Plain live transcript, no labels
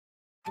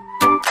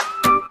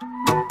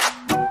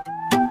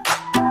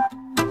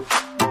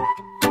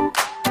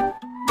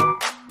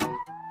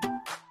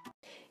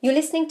You're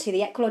listening to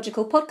the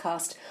Ecological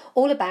Podcast,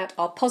 all about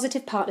our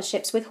positive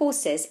partnerships with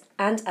horses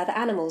and other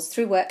animals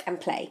through work and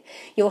play.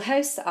 Your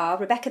hosts are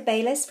Rebecca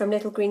Bayliss from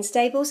Little Green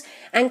Stables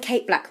and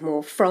Kate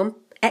Blackmore from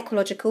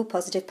Ecological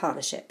Positive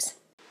Partnerships.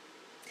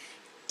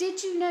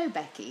 Did you know,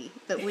 Becky,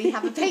 that we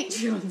have a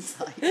Patreon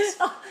site?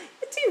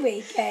 Do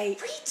we,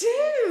 Kate? We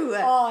do!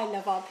 Oh, I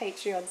love our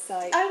Patreon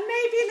site. I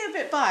may be a little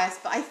bit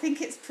biased, but I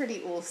think it's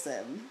pretty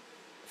awesome.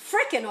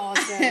 Frickin'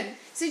 awesome.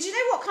 So do you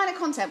know what kind of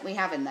content we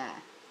have in there?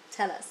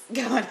 Tell us.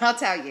 Go on, I'll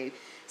tell you.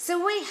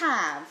 So we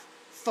have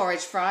Forage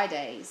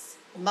Fridays,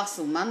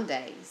 Muscle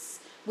Mondays.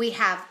 We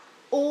have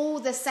all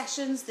the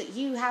sessions that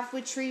you have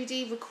with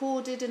Trudy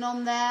recorded and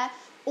on there,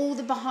 all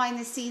the behind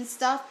the scenes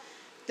stuff,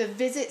 the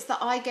visits that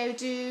I go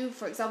do,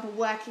 for example,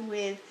 working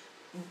with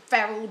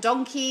feral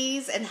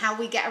donkeys and how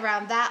we get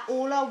around that,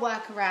 all our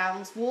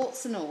workarounds,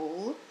 warts and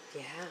all.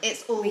 Yeah.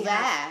 It's all we there.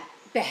 Have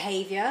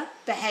behaviour.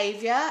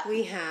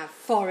 We have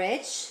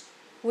forage.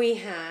 We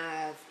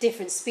have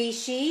different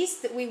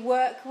species that we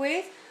work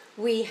with.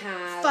 We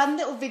have fun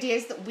little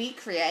videos that we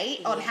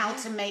create on how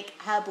to make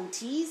herbal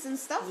teas and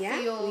stuff. Yeah,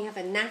 we have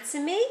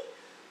anatomy.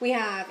 We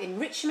have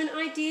enrichment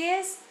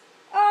ideas.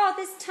 Oh,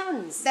 there's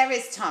tons. There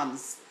is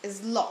tons.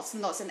 There's lots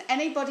and lots. And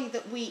anybody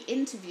that we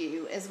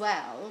interview as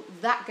well,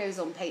 that goes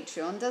on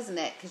Patreon, doesn't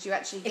it? Because you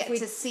actually get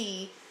to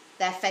see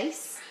their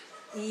face.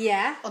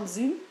 Yeah. On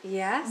Zoom.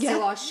 Yeah.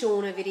 So our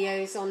Shauna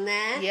videos on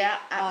there. Yeah,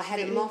 absolutely. Our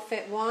Heather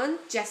Moffat one.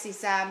 Jessie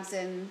Sams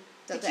and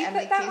Dr.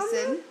 Emily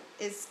Coulson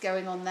is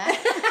going on there.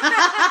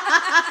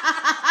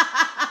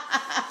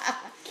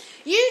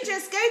 You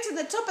just go to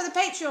the top of the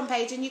Patreon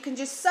page and you can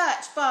just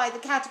search by the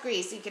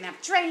categories. So you can have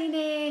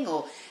training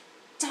or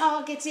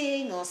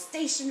targeting or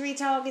stationary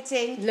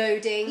targeting.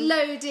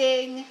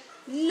 Loading.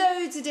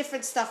 Loads of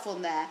different stuff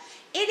on there.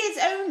 It is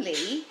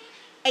only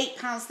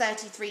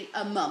 £8.33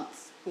 a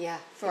month. Yeah,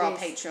 for our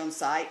Patreon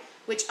site,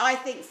 which I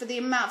think for the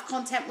amount of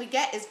content we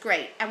get is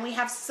great. And we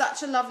have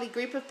such a lovely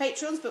group of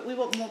patrons, but we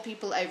want more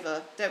people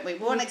over, don't we?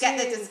 We want to get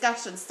the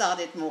discussion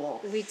started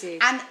more. We do.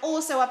 And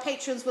also our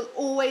patrons will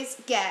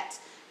always get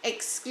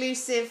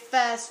exclusive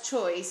first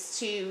choice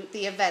to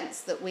the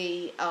events that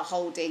we are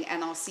holding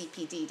and our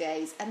CPD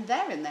days. And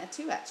they're in there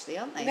too, actually,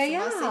 aren't they? They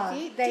are.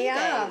 They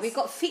are. We've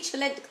got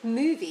feature-length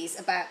movies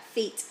about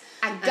feet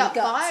and gut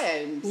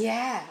biomes.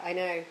 Yeah, I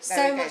know.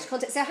 So much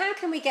content. So how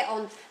can we get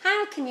on?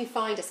 How can you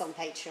find us on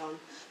Patreon?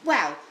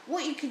 Well,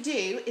 what you could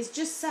do is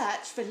just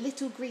search for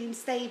Little Green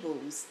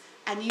Stables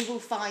and you will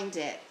find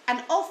it.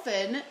 And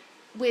often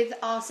with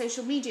our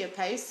social media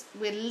posts,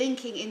 we're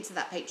linking into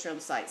that Patreon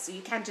site. So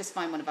you can just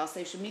find one of our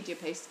social media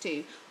posts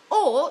too.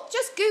 Or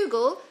just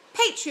Google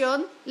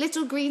Patreon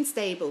Little Green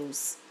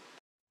Stables.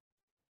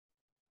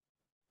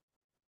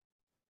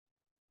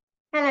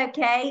 Hello,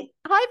 Kate.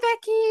 Hi,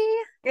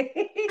 Becky.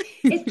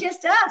 It's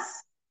just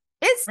us.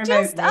 It's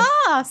remotely. Just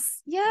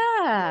us.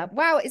 Yeah.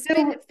 Wow.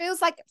 It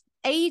feels like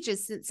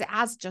ages since it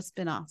has just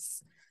been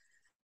us.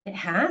 It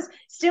has.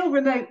 Still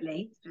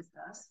remotely. It's just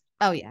us.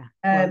 Oh yeah.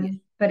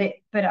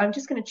 But I'm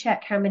just going to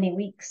check how many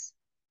weeks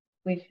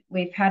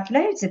we've had.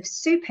 Loads of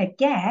super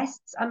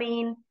guests. I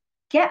mean,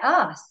 get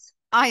us.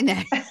 I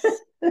know.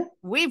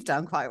 We've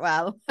done quite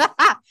well.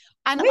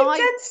 And we've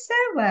done so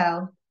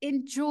well.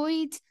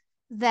 Enjoyed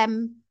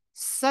them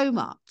so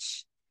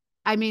much.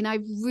 I mean, I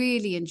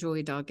really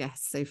enjoyed our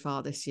guests so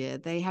far this year.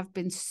 They have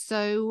been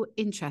so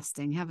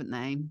interesting, haven't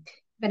they?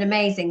 Been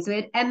amazing. So we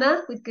had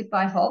Emma with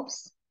Goodbye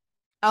Hobbs.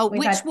 Oh,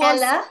 which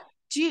was Ella.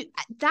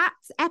 That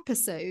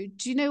episode,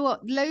 do you know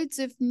what? We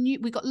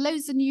got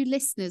loads of new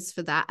listeners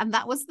for that. And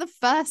that was the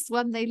first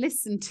one they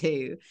listened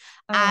to.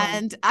 Oh.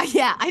 And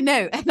I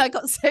know. And I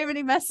got so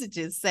many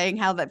messages saying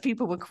how that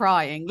people were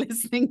crying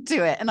listening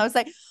to it. And I was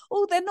like,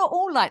 oh, they're not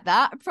all like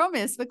that. I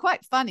promise. We're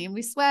quite funny and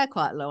we swear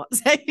quite a lot.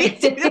 So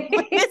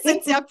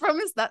I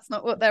promise that's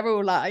not what they're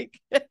all like.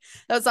 That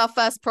was our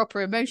first proper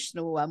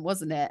emotional one,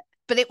 wasn't it?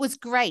 But it was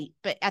great.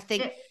 But I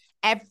think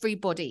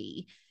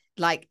everybody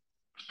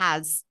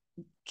has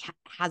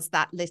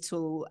that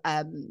little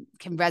can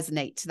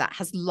resonate to that,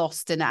 has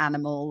lost an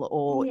animal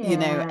or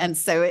and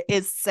so it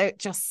is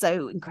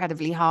so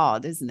incredibly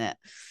hard, isn't it?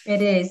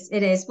 It is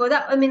well,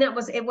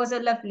 it was a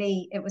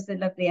lovely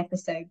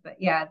episode, but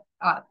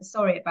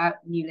sorry about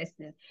new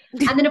listeners.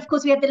 And then of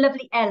course we had the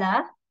lovely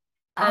Ella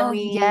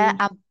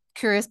and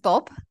Curious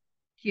Bob,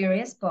 and then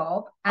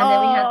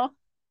we had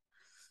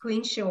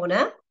Queen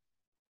Shauna.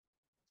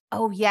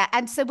 Oh, yeah.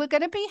 And so we're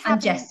going to be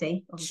having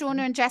Jessie,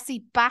 Shauna and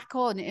Jessie back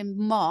on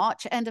in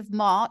end of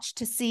March,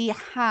 to see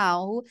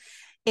how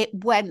it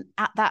went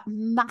at that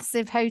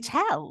massive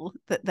hotel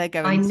that they're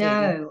going to.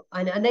 I know.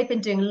 And they've been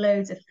doing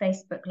loads of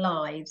Facebook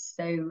Lives.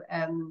 So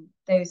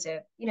those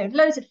are,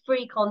 loads of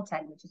free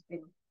content, which has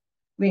been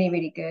really,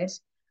 really good.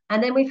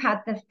 And then we've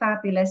had the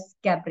fabulous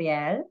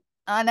Gabrielle.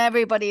 And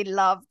everybody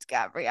loved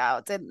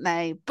Gabrielle, didn't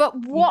they? But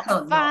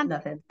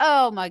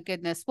oh, my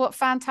goodness, what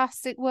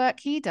fantastic work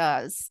he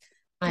does.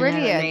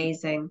 Brilliant. I know,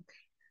 amazing.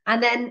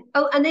 And then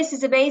and this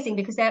is amazing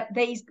because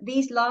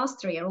these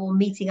last three are all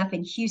meeting up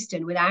in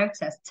Houston without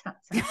us.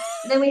 And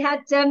then we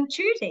had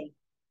Trudy.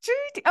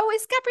 Oh,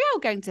 is Gabrielle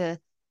going to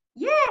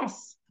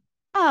Yes.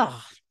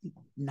 Oh,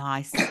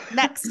 nice.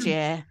 Next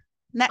year, I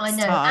next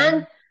know.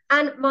 time.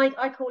 And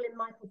I call him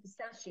Michael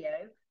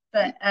Pistachio,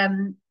 but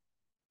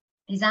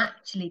he's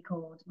actually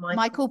called Michael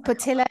Michael.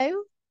 Patillo.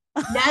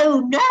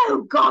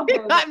 No, God,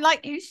 no. I'm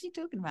like, who's she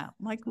talking about?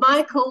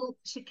 Michael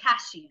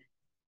Shikashia,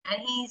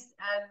 and he's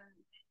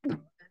a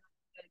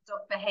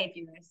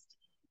behaviorist,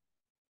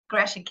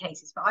 aggression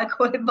cases, but I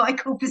call him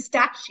Michael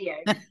Pistachio.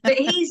 But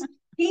he's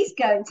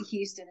going to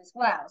Houston as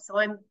well, so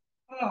and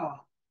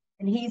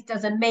he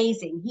does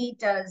amazing. He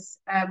does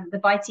the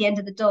Bitey End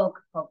of the Dog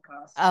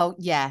podcast. Oh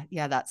yeah,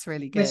 that's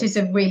really good. Which is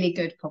a really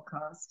good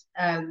podcast.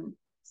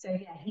 So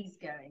yeah, he's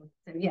going.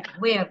 So yeah,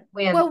 we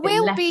haven't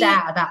been left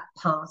out of that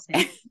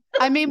party.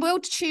 I mean, we'll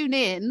tune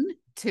in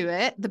to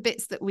it, the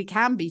bits that we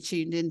can be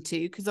tuned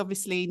into, because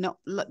obviously not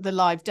the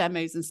live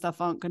demos and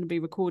stuff aren't going to be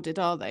recorded,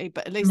 are they?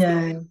 But at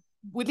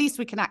least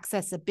we can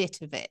access a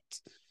bit of it.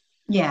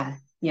 Yeah,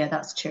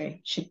 that's true.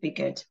 Should be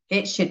good.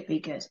 It should be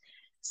good.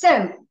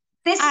 So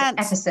this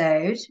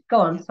episode,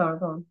 go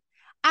on.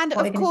 And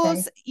of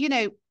course,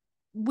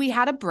 we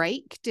had a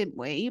break, didn't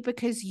we?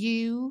 Because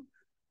you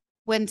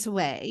went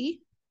away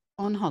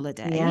on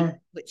holiday,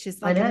 which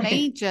is like a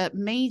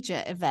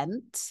major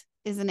event,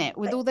 isn't it?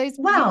 With all those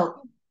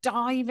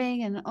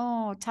diving and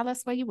tell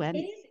us where you went.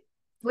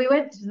 We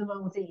went to the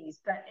Maldives,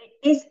 but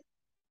it's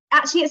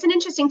an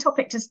interesting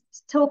topic to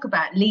talk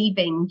about,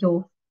 leaving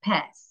your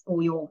pets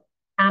or your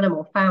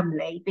animal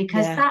family,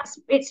 because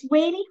it's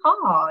really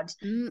hard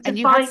to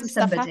find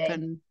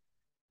somebody.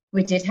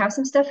 We did have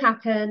some stuff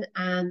happen,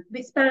 and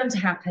it's bound to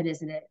happen,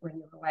 isn't it, when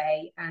you're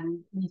away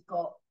and you've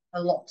got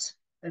a lot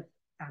of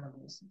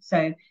animals.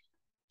 So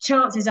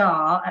chances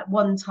are at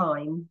one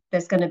time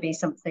there's going to be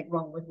something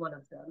wrong with one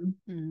of them.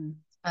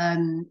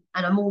 And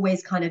I'm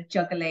always kind of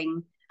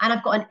juggling, and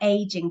I've got an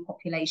aging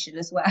population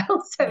as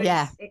well. So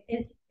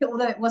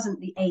although it wasn't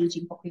the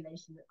aging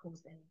population that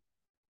caused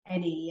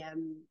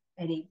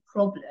any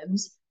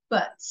problems,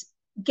 but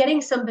getting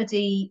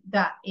somebody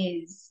that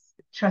is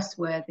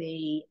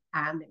trustworthy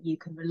and that you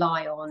can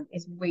rely on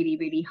is really,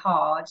 really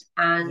hard.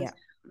 And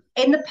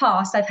in the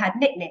past, I've had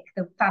Nick,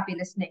 the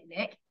fabulous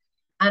Nick,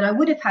 and I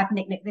would have had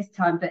Nick this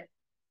time, but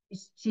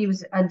she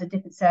was under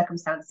different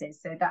circumstances,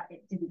 so that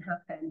it didn't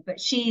happen. But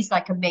she's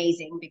like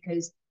amazing,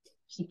 because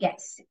she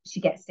gets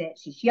it.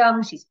 She's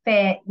young, she's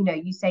fit.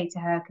 You say to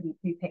her, "Can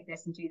you pick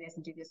this and do this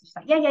and do this?" And she's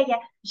like, yeah.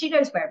 She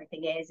knows where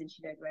everything is and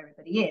she knows where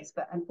everybody is.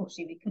 But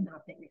unfortunately, we couldn't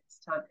have Nick this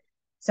time.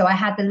 So I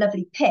had the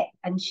lovely Pip,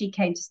 and she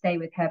came to stay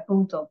with her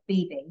bulldog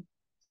Phoebe,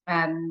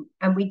 and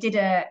we did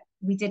a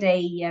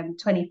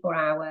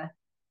 24-hour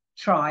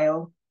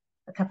trial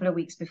a couple of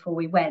weeks before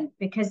we went,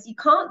 because you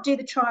can't do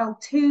the trial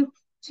too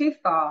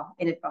far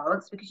in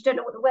advance, because you don't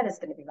know what the weather's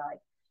going to be like.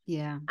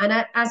 Yeah.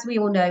 And as we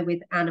all know,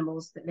 with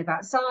animals that live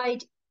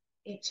outside,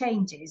 it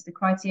changes. The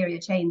criteria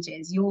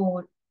changes.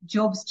 Your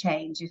jobs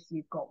change if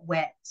you've got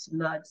wet,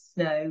 mud,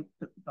 snow,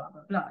 blah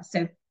blah blah.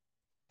 So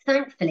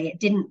thankfully, it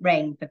didn't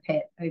rain for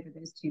Pip over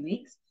those 2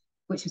 weeks,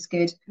 which was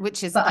good.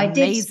 Which is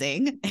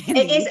amazing.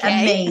 It is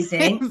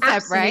amazing,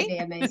 absolutely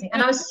amazing.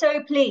 And I was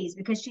so pleased,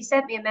 because she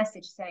sent me a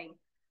message saying,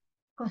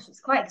 "Gosh,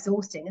 it's quite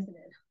exhausting, isn't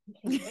it?"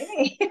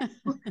 Really?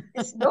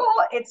 It's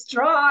not. It's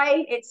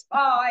dry. It's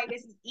fine.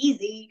 This is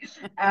easy.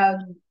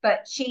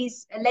 But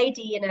she's a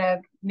lady in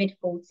her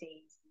mid-40s.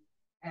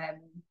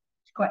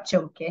 She's quite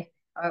chunky.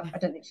 I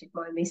don't think she'd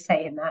mind me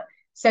saying that.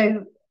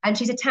 So, and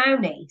she's a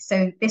townie.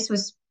 So this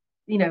was,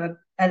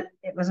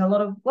 it was a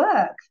lot of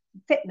work,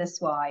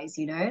 fitness-wise,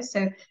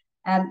 So,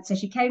 so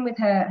she came with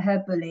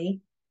her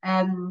bully,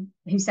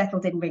 who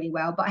settled in really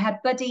well. But I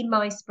had Buddy,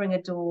 my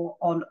Springer Door,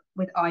 on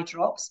with eye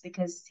drops,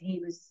 because he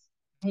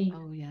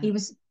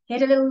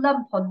had a little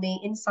lump on the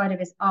inside of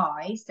his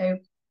eye. So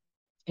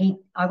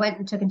I went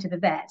and took him to the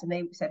vet, and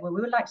they said, "Well,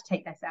 we would like to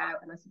take this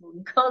out." And I said, "Well,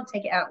 you can't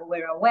take it out while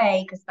we're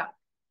away, because that's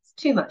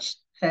too much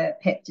for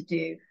Pip to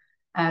do."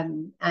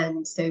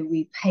 And so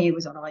he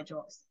was on eye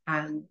drops,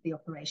 and the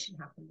operation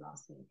happened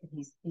last week, and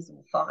he's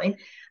all fine.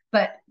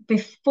 But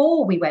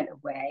before we went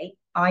away,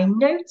 I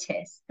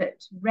noticed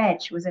that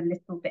Reg was a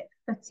little bit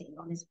footy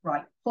on his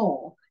right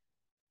paw.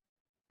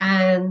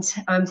 And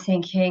I'm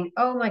thinking,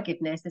 oh my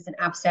goodness, there's an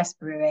abscess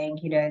brewing,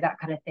 that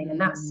kind of thing.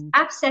 And that's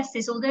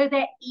abscesses, although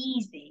they're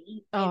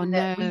easy. Oh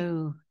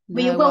no.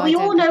 We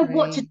all know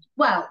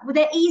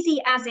they're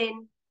easy as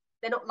in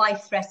they're not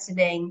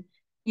life-threatening,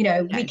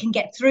 we can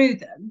get through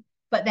them,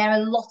 but they're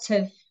a lot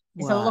of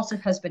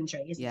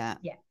husbandry, isn't it?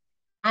 Yeah.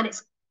 And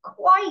it's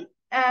quite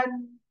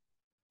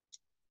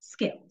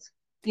skilled.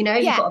 You've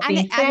got to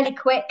be fairly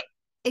quick.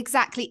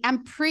 Exactly.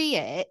 And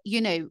it,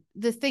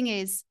 the thing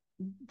is,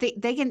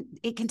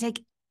 it can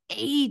take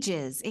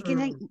ages. It can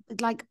take,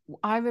 like,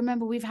 I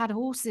remember we've had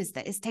horses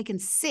that it's taken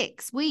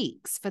 6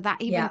 weeks for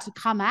that even to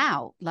come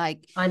out.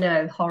 Like, I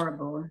know,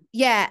 horrible.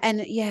 Yeah.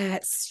 And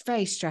it's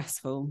very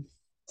stressful.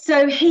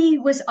 So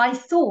I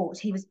thought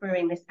he was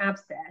brewing this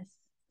abscess.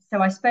 So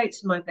I spoke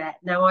to my vet.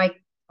 Now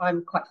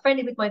I'm quite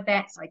friendly with my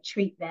vets. I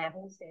treat their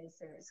horses,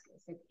 so it's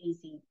an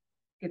easy,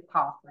 good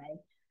pathway.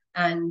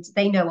 And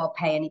they know I'll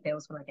pay any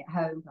bills when I get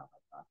home, blah,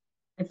 blah, blah.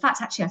 In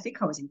fact, actually, I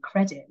think I was in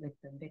credit with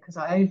them because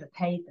I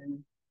overpaid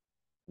them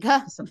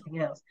for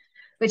something else,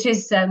 which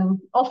is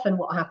often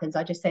what happens.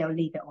 I just say I'll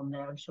leave it on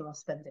there. I'm sure I'll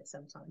spend it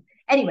sometime.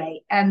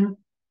 Anyway,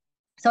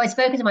 so I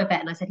spoke to my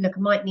vet and I said, look, I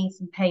might need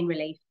some pain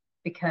relief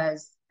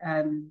because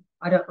I'm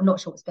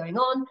not sure what's going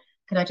on.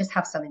 Can I just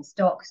have some in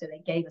stock? So they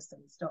gave us some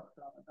in stock,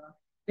 blah, blah, blah,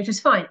 which was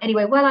fine.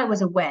 Anyway, while I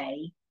was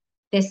away,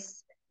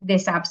 this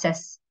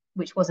abscess,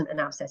 which wasn't an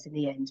abscess in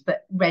the end,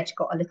 but Reg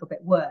got a little bit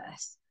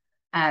worse.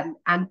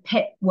 And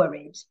Pip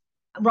worried,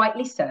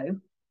 rightly so.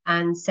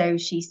 And so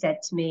she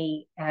said to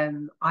me,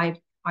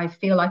 I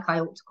feel like I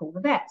ought to call the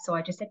vet. So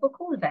I just said, well,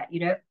 call the vet.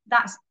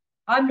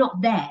 I'm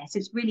not there. So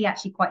it's really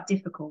actually quite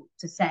difficult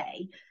to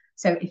say.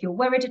 So if you're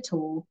worried at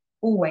all,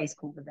 always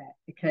call the vet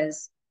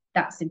because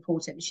that's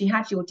important. She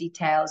had your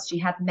details. She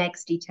had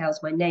Meg's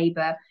details, my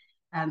neighbour,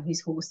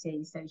 who's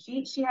horsey. So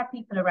she had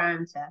people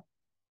around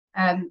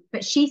her.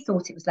 But she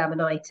thought it was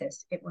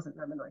laminitis. It wasn't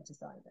laminitis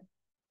either.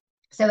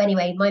 So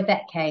anyway, my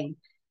vet came.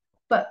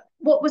 But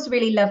what was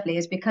really lovely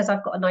is because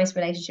I've got a nice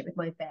relationship with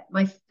my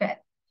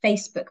vet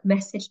Facebook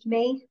messaged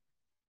me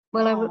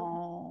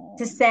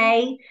to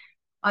say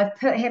I've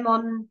put him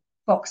on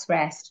box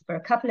rest for a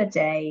couple of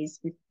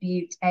days with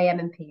Bute AM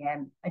and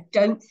PM. I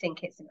don't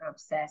think it's an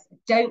abscess. I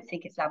don't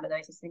think it's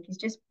laminitis. I think he's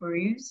just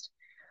bruised.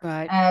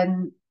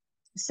 Right.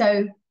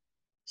 So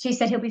she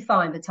said he'll be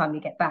fine by the time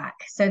we get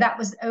back. So that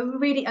was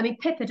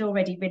Pip had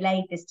already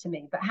relayed this to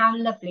me, but how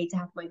lovely to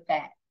have my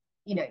vet,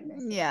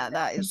 Yeah,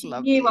 that is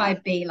lovely. She knew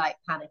I'd be like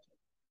panicking.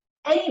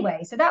 Anyway,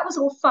 so that was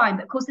all fine.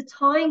 But of course, the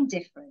time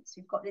difference,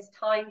 we've got this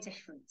time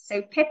difference.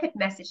 So Pip had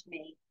messaged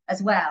me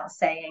as well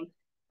saying,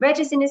 Reg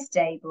is in his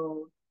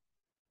stable.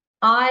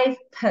 I've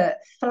put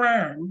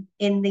Flan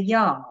in the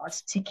yard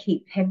to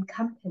keep him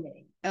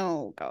company.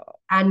 Oh God.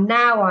 And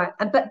now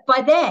but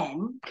by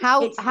then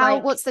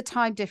what's the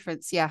time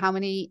difference? Yeah, how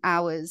many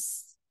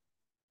hours?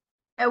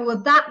 Oh,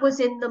 well, that was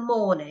in the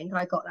morning.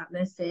 I got that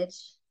message.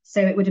 So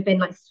it would have been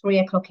like 3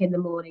 o'clock in the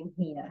morning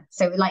here.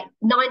 So like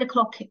 9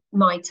 o'clock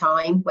my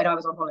time when I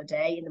was on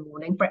holiday in the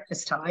morning,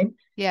 breakfast time.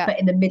 Yeah. But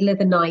in the middle of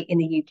the night in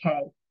the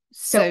UK.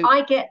 So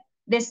I get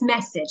this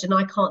message and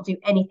I can't do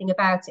anything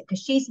about it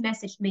because she's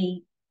messaged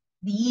me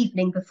the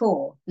evening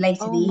before,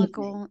 later the evening.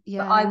 God, yeah.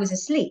 But I was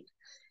asleep.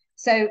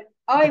 So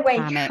I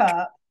wake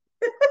up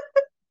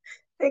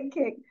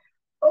thinking,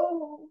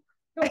 oh,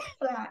 not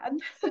Flan.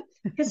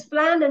 Because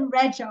Flan and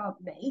Reg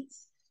aren't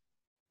mates.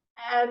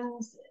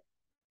 And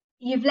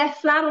you've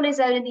left Flan on his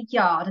own in the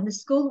yard and the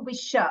school will be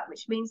shut,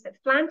 which means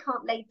that Flan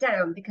can't lay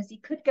down because he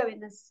could go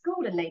in the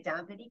school and lay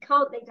down, but he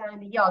can't lay down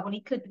in the yard. Well,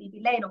 he could, but he'd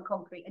be laying on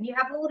concrete. And you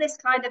have all this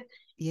kind of,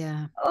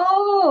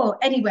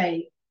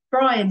 anyway,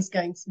 Brian's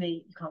going to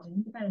me, you can't do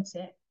anything about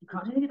it. You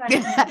can't do anything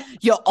about it.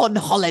 You're on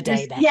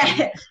holiday then.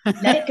 Yeah,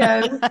 let it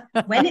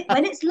go. When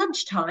it's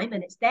lunchtime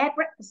and it's their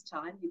breakfast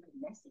time, you can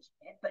message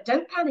it, but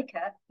don't panic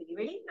her. Be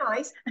really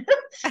nice.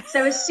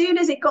 So as soon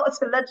as it got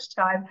to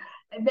lunchtime,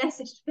 I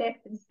messaged Pip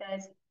and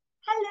says,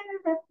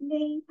 hello,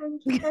 lovely.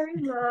 Thank you very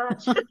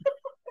much.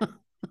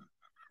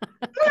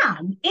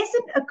 Flan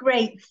isn't a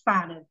great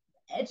fan of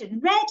Reg,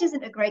 and Reg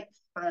isn't a great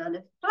fan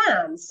of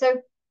Flan.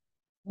 So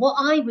what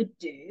I would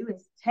do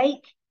is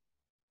take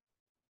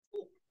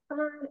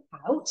Flan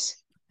out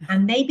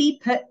and maybe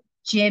put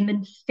Jim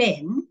and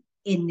Finn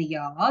in the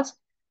yard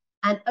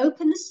and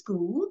open the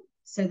school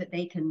so that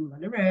they can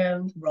run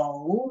around,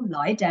 roll,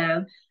 lie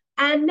down,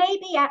 and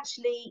maybe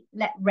actually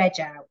let Reg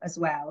out as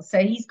well. So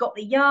he's got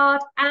the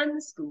yard and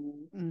the school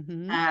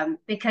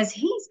because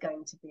he's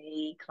going to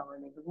be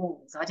climbing the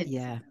walls. I didn't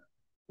know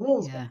the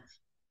walls. Yeah.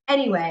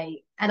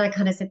 Anyway, and I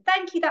kind of said,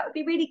 thank you, that would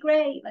be really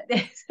great. Like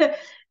this.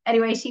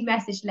 Anyway, she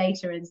messaged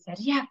later and said,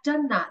 yeah, I've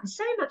done that. It's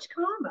so much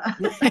calmer.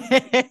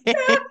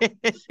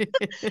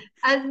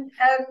 And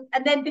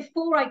then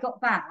before I got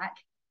back,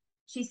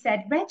 she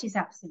said, Reg is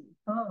absolutely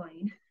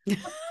fine. So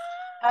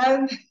I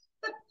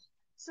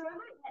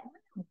might let him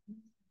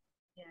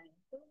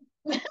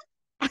know.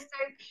 So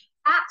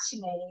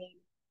actually,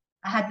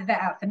 I had the vet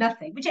out for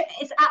nothing, which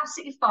is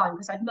absolutely fine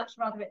because I'd much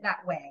rather it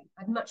that way.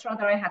 I'd much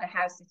rather I had a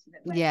house sitting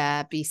that way.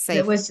 Yeah, be safe.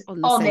 That was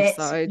on the safe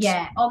side.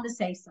 Yeah, on the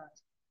safe side.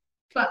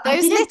 But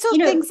those little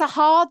things are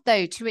hard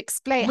though to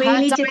explain.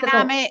 Really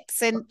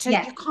dynamics and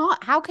you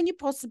can't. How can you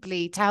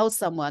possibly tell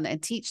someone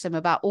and teach them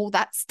about all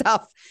that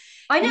stuff?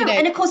 I know,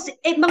 and of course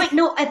it might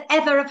not have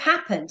ever have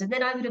happened, and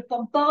then I would have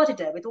bombarded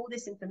her with all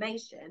this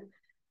information,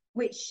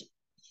 which she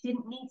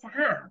didn't need to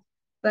have.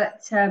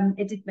 But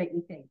it did make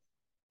me think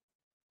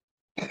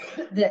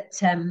that.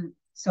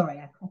 Sorry,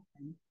 I coughed.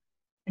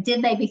 It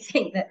did make me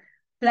think that.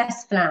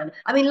 Bless Flan.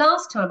 I mean,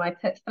 last time I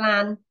put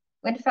Flan.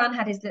 When Flan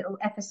had his little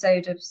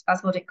episode of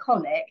spasmodic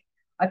colic,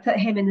 I put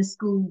him in the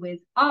school with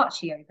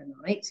Archie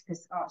overnight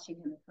because Archie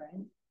and him are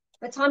friends.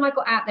 By the time I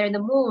got out there in the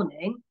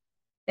morning,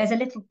 there's a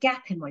little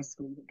gap in my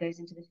school that goes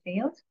into the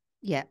field.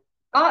 Yeah.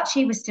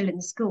 Archie was still in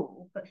the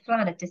school, but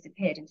Flan had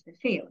disappeared into the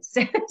field. So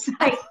it's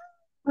like,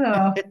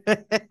 oh,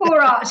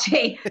 poor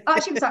Archie.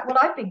 Archie was like, well,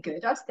 I've been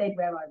good. I've stayed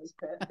where I was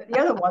put. But the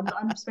other one that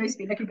I'm supposed to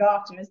be looking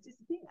after has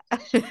disappeared.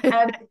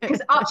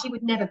 Because Archie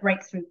would never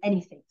break through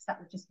anything, because that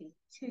would just be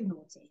too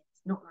naughty.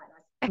 It's not like that.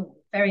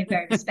 Very,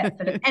 very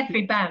respectful of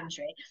every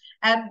boundary.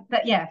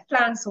 But yeah,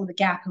 Flan saw the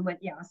gap and went,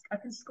 yeah, I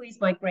can squeeze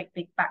my great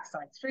big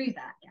backside through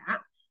that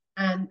gap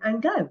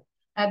and go.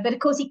 But of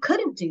course, he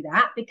couldn't do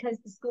that because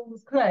the school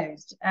was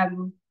closed.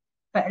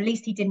 But at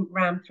least he didn't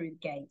ram through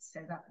the gates,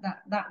 so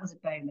that was a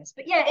bonus.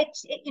 But yeah, it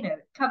you know,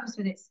 it comes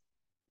with its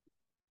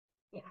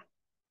yeah.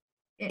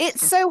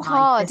 It's so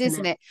hard,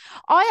 isn't it?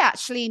 I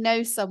actually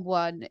know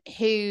someone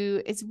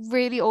who is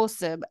really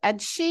awesome, and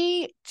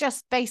she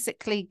just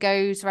basically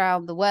goes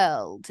around the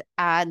world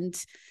and,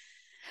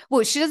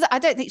 well, she doesn't, I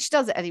don't think she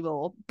does it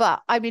anymore,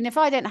 but I mean, if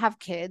I didn't have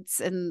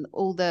kids and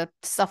all the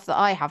stuff that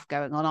I have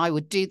going on, I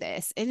would do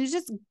this. And you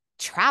just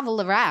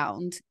travel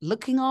around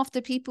looking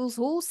after people's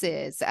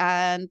horses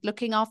and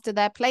looking after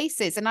their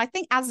places. And I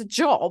think as a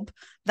job,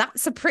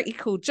 that's a pretty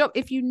cool job.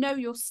 If you know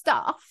your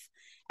stuff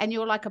and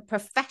you're like a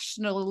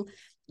professional,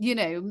 you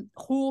know,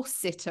 horse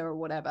sitter or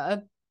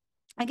whatever,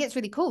 I think it's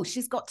really cool.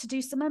 She's got to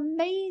do some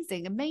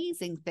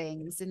amazing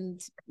things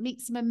and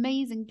meet some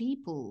amazing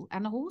people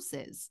and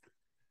horses.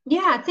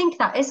 Yeah, I think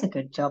that is a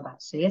good job,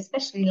 actually,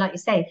 especially like you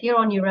say, if you're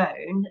on your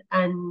own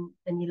and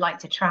you like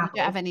to travel. You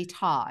don't have any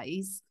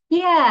ties.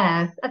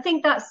 Yeah, I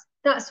think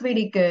that's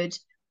really good.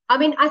 I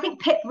mean, I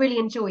think Pip really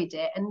enjoyed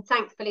it, and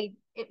thankfully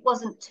it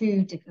wasn't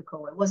too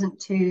difficult. It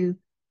wasn't too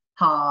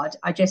hard.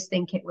 I just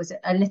think it was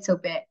a little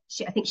bit.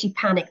 I think she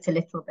panicked a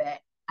little bit,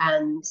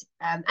 and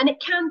it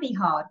can be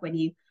hard when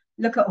you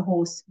look at a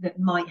horse that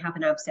might have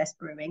an abscess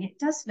brewing. It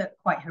does look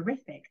quite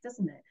horrific,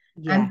 doesn't it?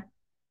 Yeah.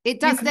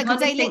 It does, because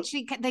they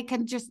literally they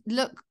can just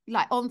look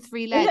like on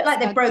three legs. They look like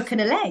they've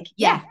broken a leg.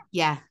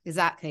 Yeah,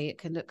 exactly. It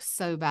can look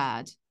so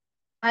bad.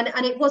 And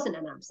it wasn't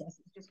an abscess,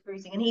 it was just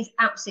bruising. And he's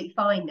absolutely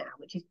fine now,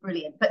 which is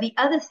brilliant. But the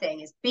other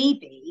thing is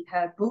BB,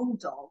 her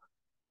bulldog,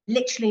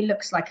 literally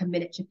looks like a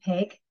miniature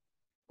pig.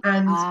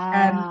 And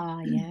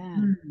yeah.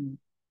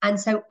 And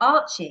so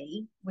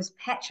Archie was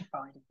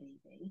petrified of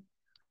BB,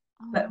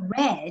 but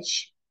Reg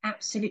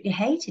absolutely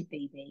hated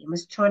BB and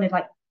was trying to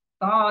like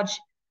barge,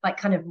 like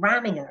kind of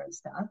ramming her and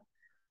stuff.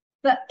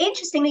 But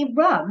interestingly,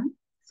 Rum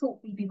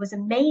thought BB was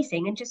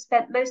amazing and just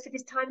spent most of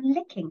his time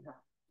licking her.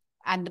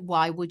 And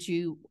why would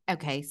you?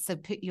 Okay, so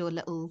put your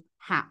little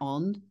hat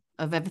on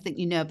of everything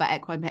you know about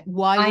equine pet.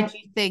 Why would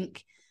you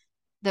think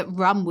that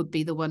Rum would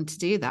be the one to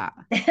do that?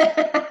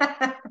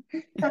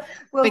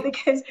 Well,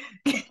 because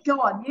go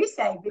on, you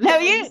say. No,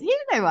 you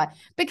know why?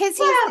 Because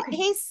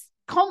he's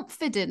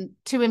confident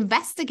to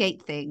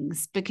investigate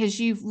things because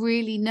you've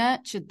really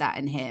nurtured that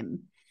in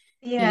him.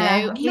 Yeah,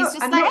 you know, he's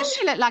just like, oh,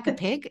 you look like a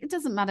pig. It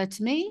doesn't matter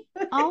to me.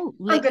 I'll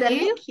lick I'm gonna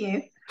lick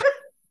you.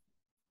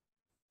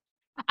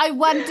 I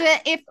wonder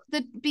if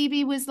the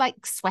BB was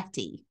like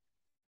sweaty,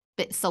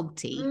 bit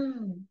salty.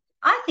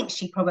 I think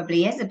she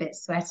probably is a bit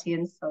sweaty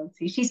and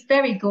salty. She's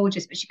very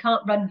gorgeous, but she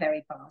can't run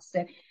very fast.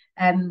 So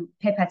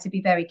Pip had to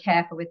be very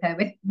careful with her,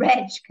 with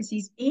Reg, because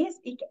he is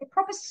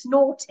proper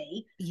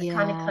snorty. Yeah.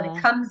 Kind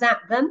of comes at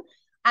them.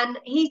 And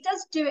he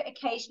does do it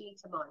occasionally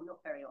to mine, not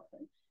very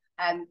often.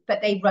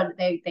 But they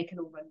can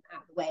all run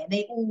out of the way, and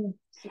they all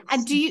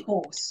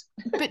horse.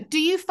 But do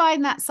you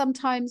find that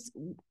sometimes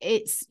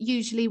it's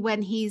usually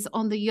when he's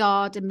on the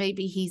yard and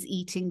maybe he's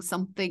eating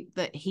something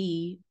that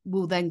he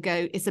will then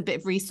go, it's a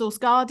bit of resource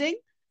guarding?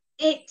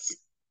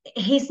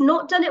 He's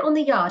not done it on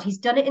the yard. He's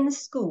done it in the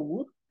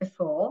school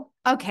before.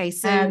 Okay,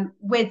 so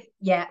with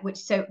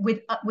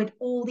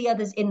all the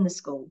others in the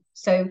school.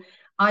 So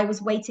I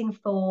was waiting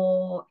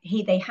for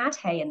they had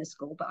hay in the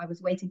school, but I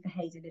was waiting for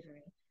hay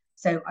delivery.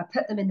 So I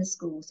put them in the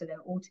school, so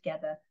they're all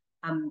together.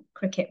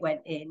 Cricket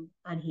went in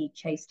and he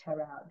chased her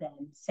out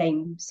then.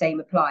 Same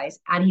applies.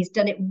 And he's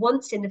done it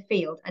once in the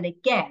field. And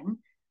again,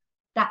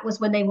 that was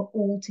when they were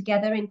all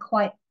together in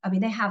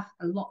they have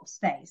a lot of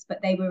space,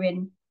 but they were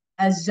in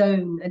a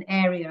zone, an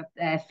area of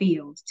their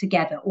field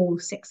together, all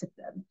 6 of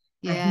them.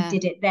 Yeah. And he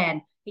did it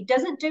then. He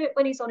doesn't do it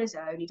when he's on his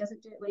own. He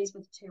doesn't do it when he's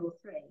with 2 or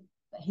 3.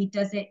 But he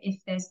does it if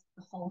there's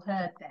the whole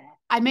herd there.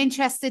 I'm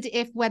interested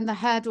if when the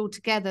herd all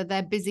together,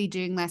 they're busy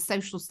doing their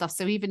social stuff.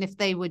 So even if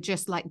they were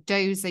just like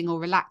dozing or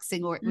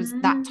relaxing, or it was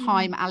that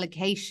time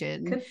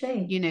allocation, could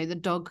be. You know, the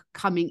dog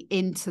coming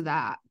into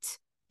that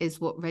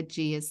is what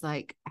Reggie is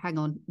like, hang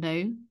on,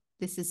 no,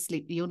 this is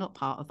sleep. You're not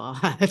part of our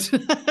herd.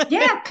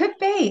 Yeah, could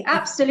be.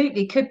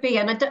 Absolutely, could be.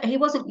 And he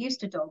wasn't used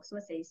to dogs,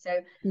 was he? So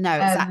no,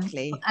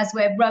 exactly. As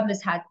where Rum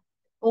has had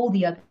all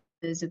the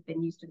others have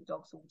been used to the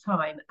dogs all the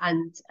time,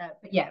 and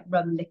but yeah,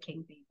 Rum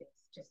licking BB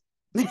just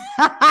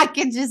I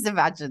can just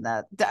imagine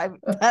that.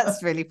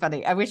 That's really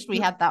funny. I wish we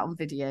had that on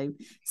video.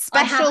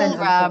 Special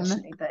Rum.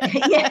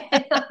 But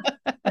yeah.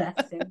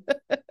 Bless him.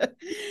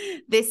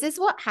 This is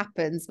what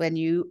happens when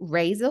you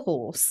raise a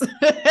horse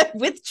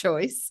with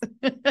choice.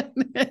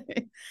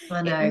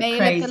 I know, it may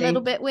crazy. Look a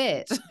little bit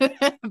weird,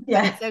 but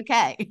it's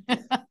okay.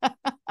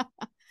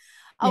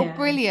 Oh, yeah.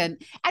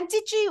 Brilliant. And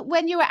did you,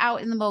 when you were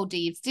out in the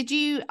Maldives,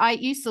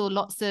 you saw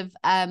lots of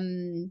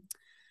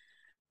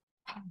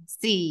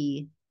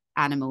sea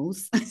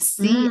animals,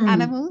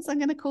 I'm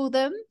going to call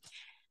them.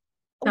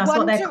 That's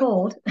what they're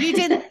called. You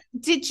didn't?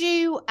 Did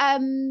you?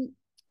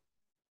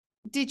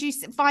 Did you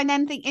find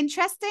anything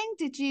interesting?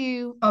 Did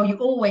you? Oh, you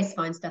always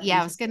find stuff.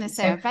 Yeah, I was going to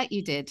say, I bet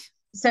you did.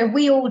 So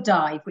we all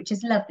dive, which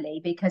is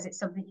lovely because it's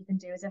something you can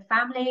do as a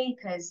family.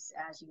 Because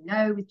as you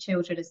know, with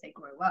children, as they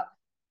grow up,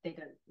 they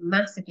don't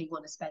massively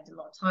want to spend a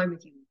lot of time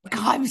with you.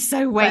 I'm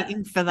so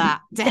waiting for that.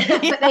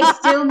 But they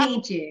still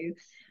need you.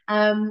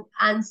 And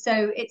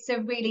so it's a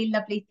really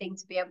lovely thing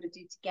to be able to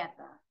do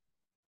together.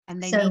 And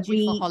they need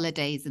you for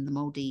holidays in the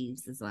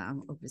Maldives as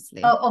well,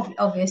 obviously. Oh,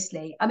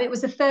 obviously. I mean, it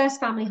was the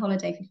first family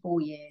holiday for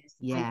 4 years.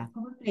 Yeah. It'll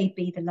probably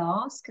be the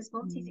last because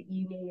Monty's at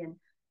uni and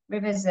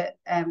River's at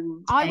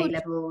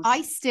A-levels.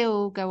 I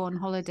still go on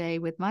holiday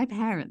with my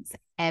parents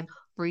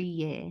every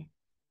year.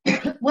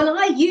 Well,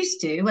 I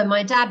used to when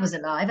my dad was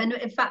alive. And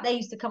in fact, they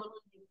used to come on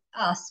holiday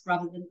with us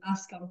rather than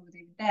us go on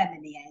holiday with them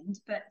in the end.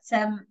 But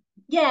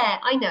yeah,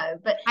 I know.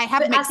 But I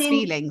have mixed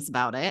feelings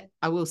about it.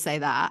 I will say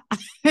that.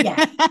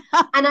 Yeah.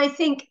 And I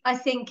think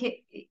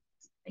it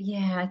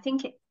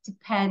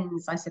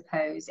depends, I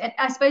suppose.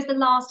 I suppose the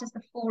last is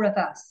the 4 of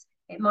us.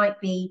 It might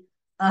be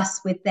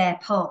us with their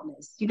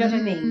partners. You know what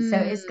I mean? So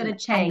it's going to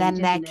change. And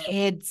then their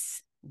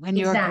kids when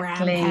you're a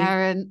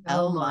grandparent.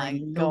 Oh my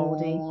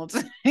God.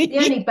 The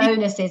only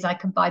bonus is I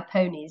can buy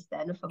ponies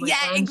then for my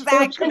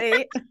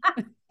exactly.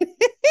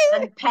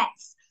 And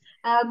pets.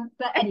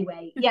 But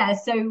anyway, yeah.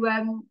 So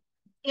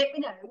it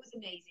was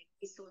amazing.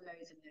 We saw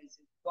loads and loads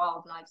of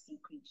wildlife, sea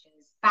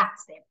creatures,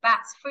 bats. They have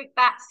bats, fruit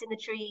bats in the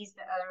trees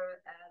that are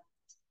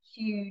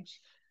huge.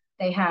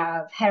 They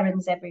have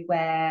herons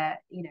everywhere.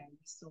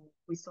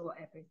 We saw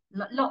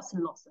lots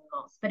and lots and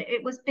lots. But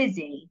it was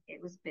busy.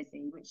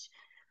 Which,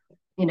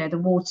 the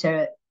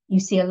water, you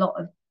see a lot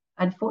of,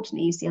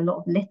 unfortunately, you see a lot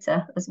of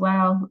litter as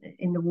well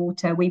in the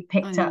water. We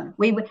picked up,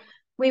 we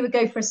would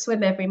go for a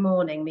swim every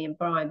morning, me and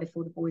Brian,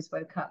 before the boys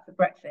woke up for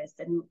breakfast.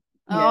 And,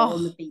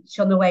 on the beach,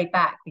 on the way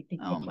back, we'd be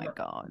picking up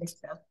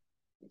litter.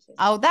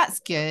 That's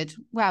good.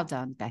 Well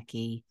done,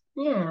 Becky.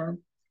 Yeah.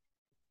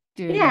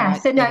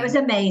 So no, it was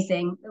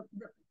amazing.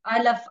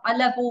 I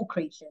love all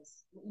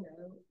creatures.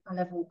 I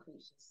love all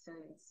creatures. So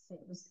it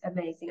was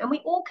amazing. And we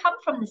all come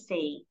from the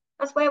sea.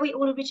 That's where we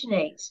all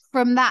originate.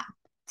 From that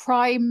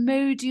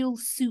primordial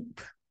soup.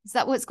 Is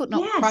that what it's called?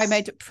 Not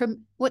primordial.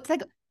 What's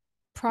that?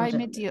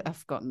 Primordial. I've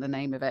forgotten the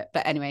name of it.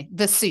 But anyway,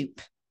 the soup.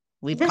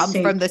 We've come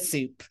from the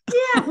soup.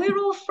 Yeah, we're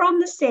all from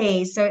the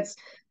sea. So it's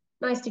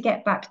nice to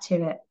get back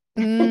to it.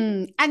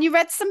 And you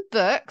read some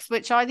books,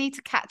 which I need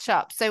to catch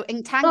up. So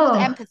Entangled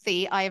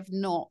Empathy, I have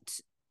not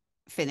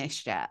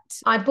finished yet.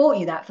 I bought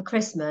you that for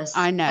Christmas.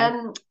 I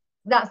know.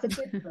 That's a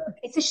good book.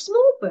 It's a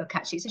small book,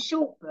 actually. It's a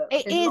short book.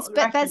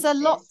 There's a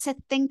lot to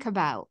think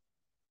about.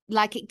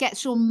 Like, it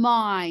gets your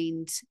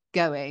mind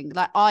going.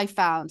 Like, I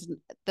found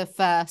the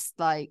first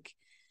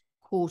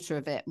quarter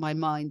of it, my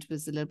mind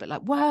was a little bit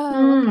like,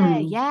 whoa, okay,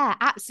 yeah,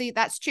 absolutely,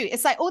 that's true.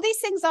 It's like all these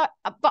things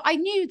but I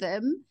knew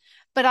them,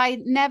 but I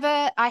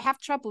have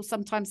trouble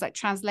sometimes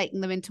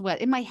translating them into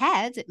words. In my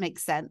head it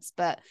makes sense,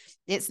 but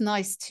it's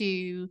nice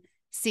to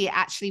see it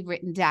actually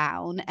written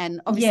down.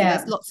 And obviously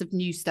there's lots of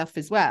new stuff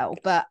as well,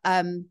 but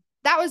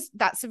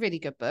that's a really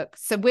good book.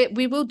 So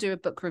we will do a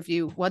book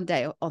review one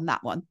day on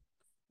that one.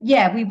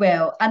 Yeah, we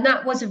will. And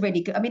that was a really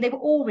good, they were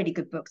all really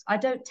good books. I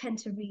don't tend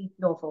to read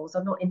novels.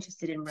 I'm not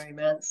interested in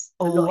romance.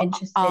 I'm not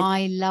interested.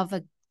 I love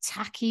a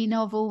tacky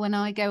novel when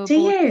I go abroad. Do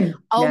you?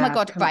 Oh my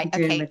God. Right.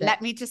 Okay.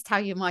 Let me just tell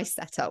you my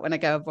setup when I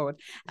go abroad.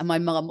 And my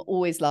mum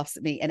always laughs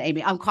at me. And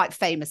Amy, I'm quite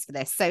famous for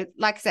this. So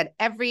like I said,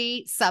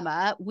 every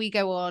summer we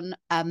go on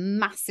a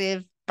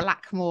massive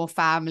Blackmore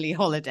family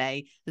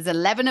holiday. There's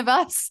 11 of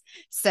us.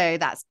 So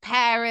that's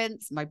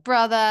parents, my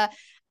brother,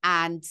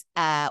 and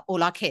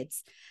all our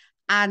kids.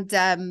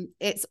 And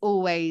it's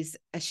always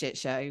a shit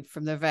show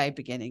from the very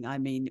beginning. I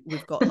mean,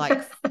 we've got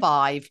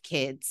 5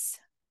 kids,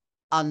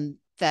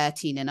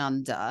 13 and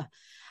under.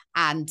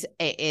 And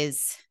it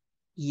is,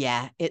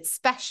 it's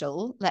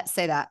special. Let's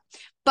say that.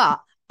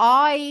 But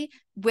I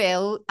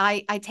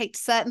take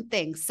certain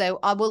things. So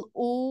I will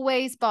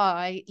always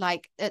buy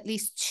at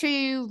least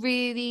 2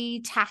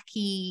 really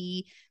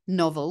tacky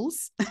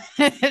novels.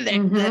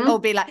 They'll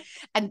be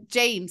and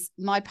James,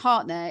 my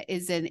partner,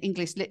 is an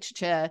English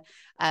literature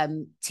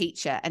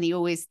teacher, and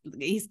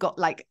he's got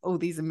all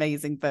these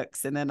amazing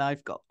books, and then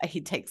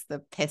he takes the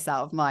piss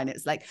out of mine.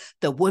 It's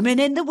The Woman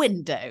in the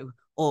Window,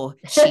 or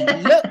She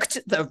Looked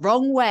the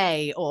Wrong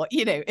Way, or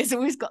it's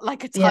always got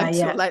a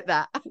title like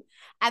that.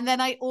 And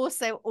then I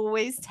also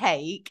always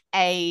take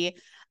a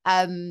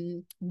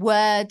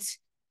word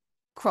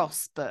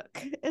cross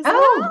book as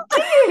well.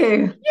 Do you?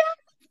 Yeah,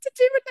 to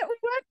do with little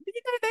word,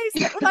 those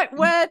little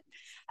word,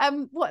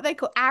 what are they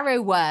call,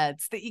 arrow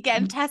words that you get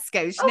in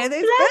Tesco's. You know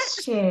those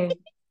books? You.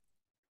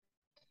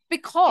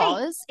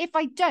 Because if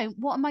I don't,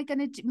 what am I going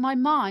to do? My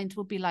mind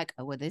will be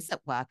this at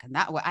work and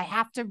that way. I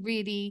have to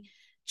really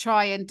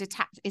try and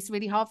detach. It's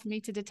really hard for me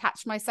to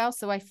detach myself.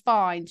 So I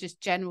find just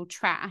general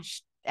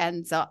trash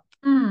ends up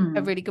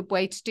a really good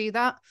way to do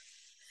that,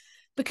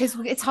 because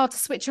it's hard to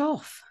switch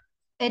off.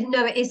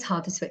 No, it is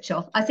hard to switch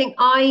off. I think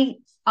I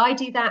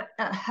do that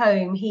at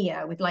home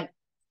here with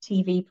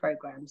TV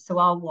programs. So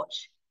I'll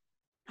watch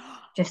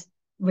just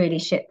really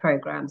shit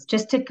programs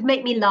just to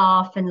make me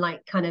laugh and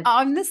like kind of.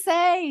 I'm the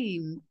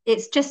same.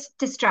 It's just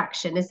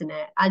distraction, isn't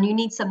it? And you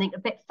need something a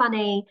bit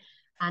funny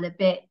and a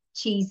bit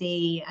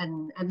cheesy,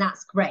 and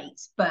that's great.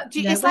 But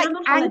It's when like I'm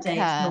on holiday,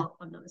 Anchor.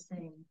 I'm not the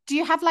same. Do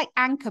you have like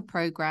Anchor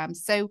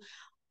programs? So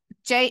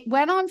Jay,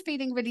 when I'm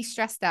feeling really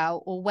stressed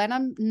out, or when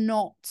I'm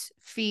not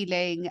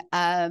feeling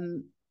I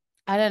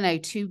don't know,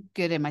 too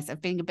good in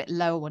myself, being a bit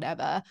low or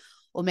whatever,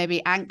 or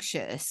maybe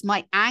anxious,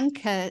 my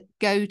Anchor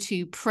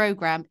go-to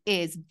program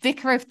is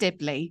Vicar of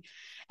Dibley.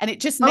 And it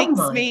just makes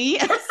me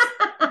okay,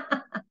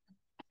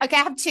 I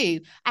have two.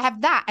 I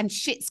have that and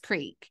Schitt's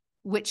Creek,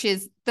 which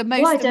is the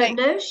most. I don't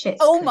know Schitt's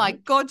Oh Creek. my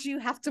God, you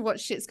have to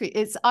watch Schitt's Creek.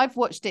 I've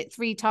watched it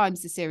 3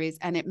 times, the series,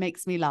 and it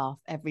makes me laugh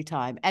every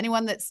time.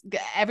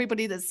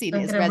 Everybody that's seen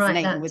it is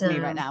resonating with me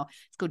right now.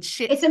 It's called Schitt's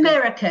Creek. It's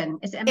American.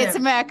 Is it American? It's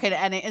American,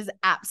 and it is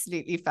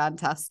absolutely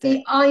fantastic.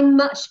 See, I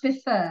much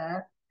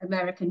prefer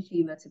American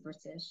humour to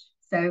British.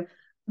 So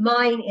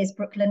mine is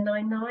Brooklyn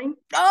Nine-Nine.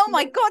 Oh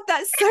my God,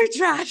 that's so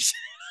trash.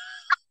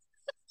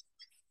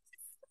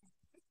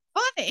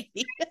 Funny.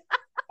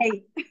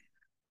 Hey.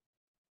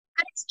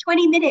 And it's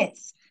 20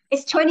 minutes.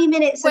 It's 20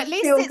 minutes. Well, at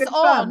least it's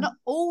on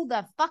all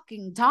the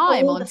fucking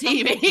time on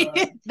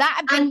TV.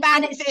 That and Big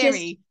Bang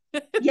Theory.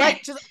 Yeah,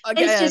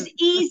 it's just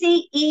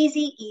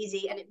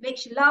easy, and it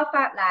makes you laugh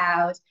out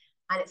loud.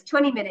 And it's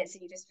 20 minutes,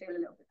 and you just feel a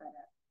little bit better.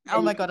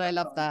 Oh my God, I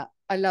love that.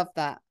 I love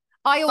that.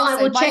 I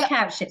will check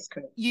out Schitt's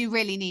Creek. You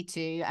really need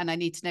to, and I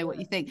need to know what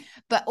you think.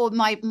 But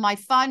my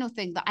final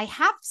thing that I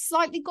have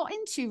slightly got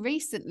into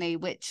recently,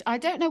 which I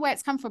don't know where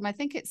it's come from. I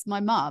think it's my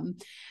mum.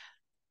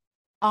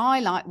 I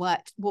like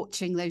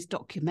watching those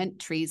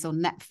documentaries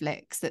on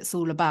Netflix that's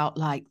all about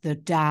like the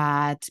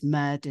dad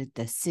murdered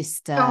the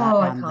sister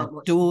and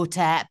the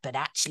daughter, but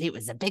actually it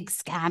was a big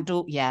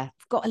scandal. Yeah,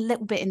 I've got a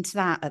little bit into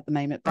that at the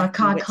moment.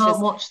 Becky, I can't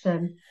watch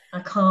them. I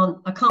can't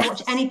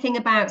watch anything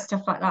about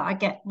stuff like that. I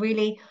get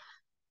really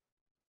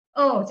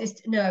I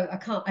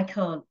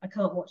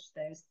can't watch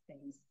those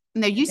things.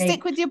 No, you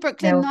stick with your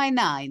Brooklyn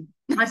Nine-Nine.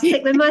 I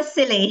stick with my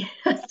silly.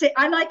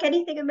 I like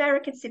anything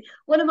American silly.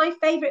 One of my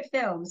favorite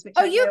films. Which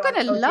you're going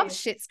to love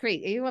Schitt's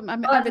Creek.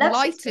 I've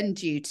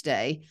enlightened you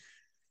today.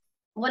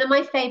 One of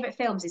my favorite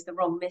films is The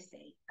Wrong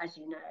Missy, as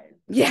you know.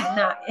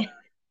 Yeah.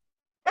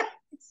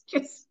 It's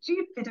just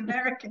stupid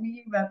American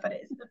humor, but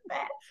it's the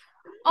best.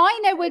 I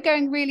know we're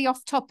going really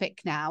off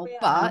topic now,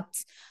 but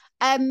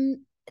have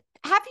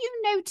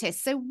you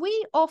noticed? So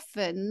we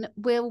often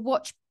will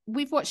watch.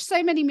 We've watched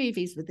so many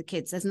movies with the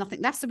kids. There's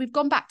nothing left, so we've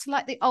gone back to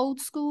like the old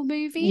school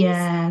movies.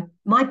 Yeah,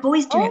 my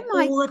boys do it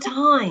all the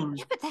time.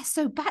 Yeah, but they're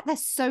so bad. They're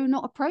so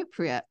not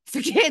appropriate for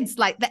kids.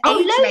 Like the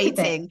age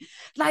rating.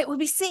 Like we'll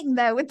be sitting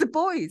there with the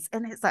boys,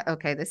 and it's like,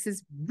 okay, this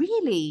is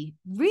really,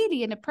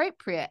 really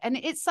inappropriate. And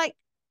it's like,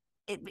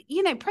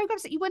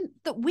 programs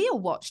that we all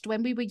watched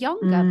when we were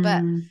younger,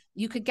 but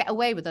you could get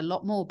away with a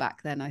lot more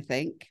back then. I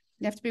think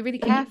you have to be really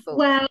careful.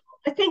 Well,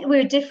 I think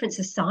we're a different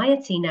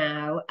society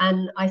now,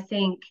 and I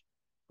think.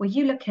 Well,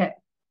 you look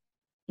at,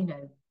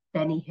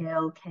 Benny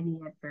Hill, Kenny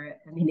Everett.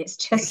 I mean, it's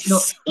just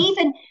not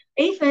even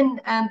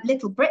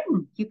Little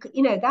Britain.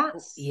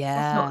 That's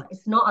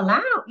it's not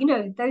allowed.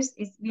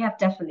 We have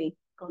definitely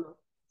gone off.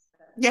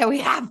 Yeah, we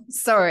have.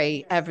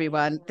 Sorry,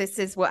 everyone. This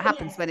is what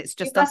happens when it's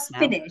just us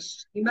now.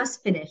 You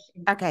must finish.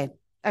 Okay.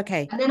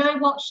 And then I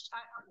read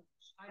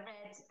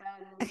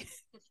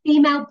The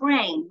Female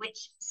Brain,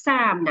 which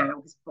Sam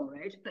now has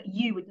borrowed, but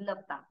you would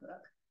love that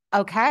book.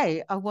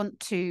 Okay, I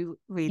want to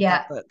read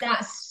that book.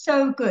 That's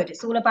so good.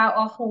 It's all about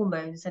our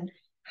hormones and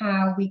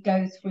how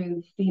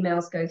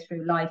females go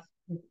through life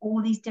with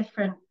all these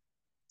different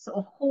sort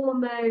of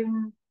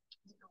hormone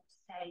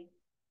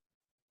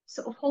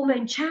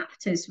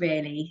chapters,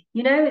 really.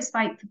 It's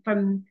like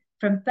from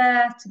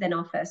birth to then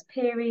our first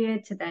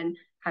period to then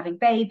having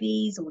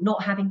babies or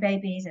not having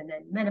babies, and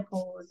then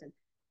menopause and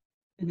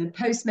then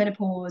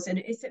post-menopause.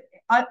 And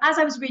as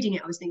I was reading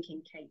it, I was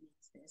thinking, Kate,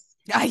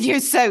 you're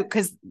so,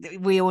 because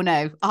we all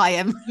know I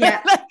am.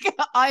 Yeah,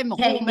 I'm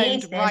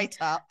hormoned right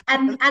up.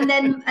 And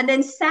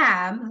then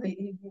Sam, who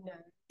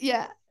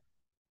yeah,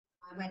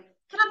 I went,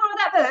 can I borrow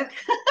that book?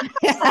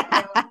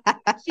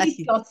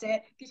 She's got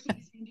it because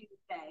she's been doing the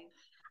same.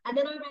 And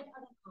then I read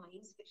Other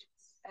Minds, which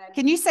was.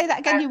 Can you say that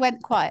again? You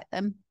went quiet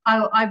then.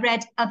 I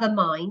read Other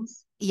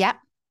Minds. Yeah.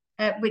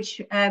 Which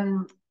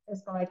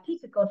was by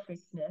Peter Godfrey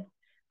Smith,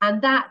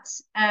 and that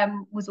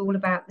was all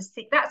about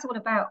that's all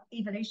about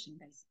evolution,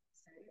 basically.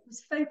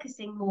 Was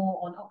focusing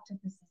more on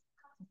octopuses,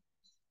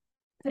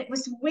 but it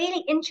was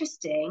really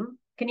interesting.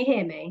 Can you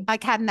hear me? I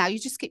can now. You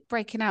just keep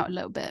breaking out a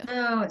little bit.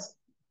 Oh, it's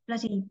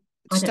bloody.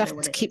 Just have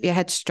to keep your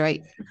head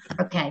straight.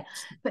 Okay,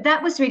 but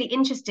that was really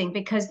interesting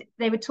because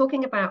they were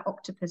talking about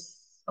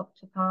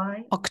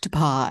octopi,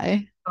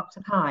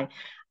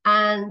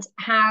 and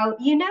how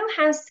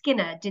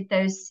Skinner did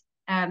those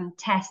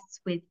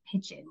tests with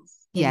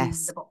pigeons in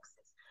the boxes.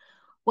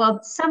 Well,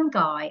 some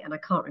guy, and I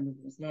can't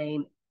remember his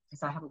name,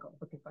 because I haven't got the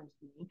book in front of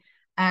me,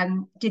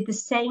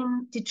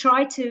 did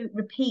try to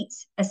repeat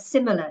a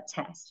similar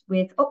test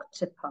with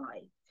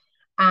octopi.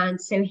 And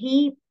so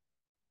he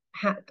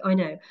had, I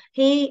know,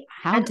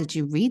 How did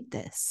you read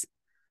this?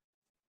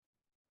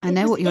 I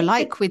know what you're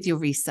like with your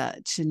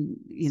research and,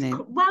 you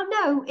know. Well,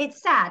 no,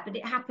 it's sad, but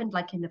it happened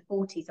like in the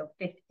 40s or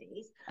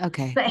 50s.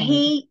 Okay. But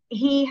he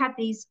had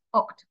these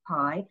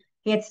octopi.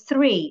 He had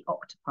 3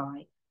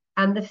 octopi.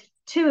 And the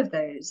 2 of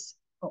those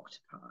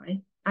octopi,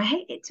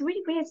 it's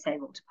really weird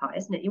saying octopi,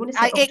 isn't it? You want to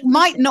say it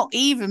might not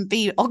even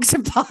be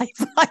octopi,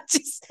 but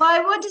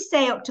I want to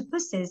say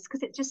octopuses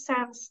because it just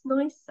sounds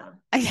nicer.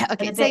 Yeah,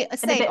 okay. And a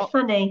bit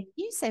funny.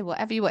 You say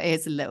whatever you want. It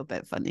is a little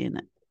bit funny, isn't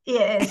it?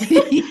 Yeah.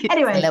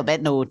 Anyway, a little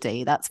bit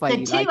naughty. That's why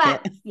you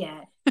like it. Yeah.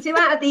 2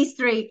 out of these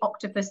 3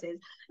 octopuses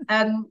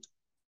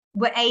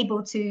were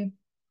able to,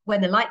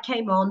 when the light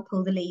came on,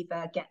 pull the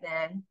lever, get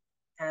their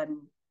I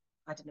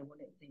don't know what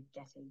they're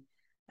getting,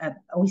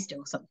 oyster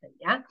or something.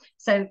 Yeah.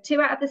 So 2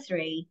 out of the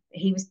 3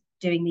 he was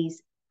doing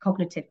these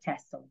cognitive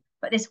tests on,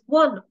 but this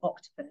one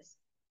octopus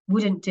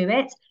wouldn't do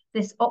it.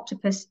 This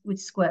octopus would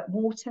squirt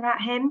water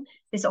at him.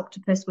 This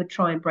octopus would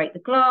try and break the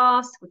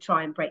glass, would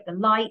try and break the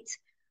light.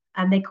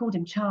 And they called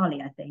him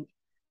Charlie, I think.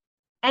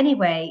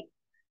 Anyway,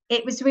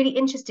 it was really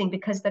interesting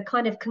because the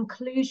kind of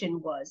conclusion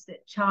was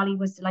that Charlie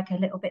was like a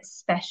little bit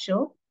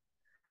special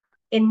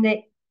in that,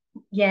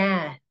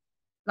 yeah,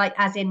 like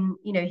as in,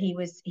 you know, he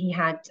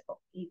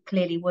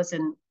clearly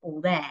wasn't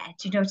all there.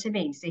 Do you know what I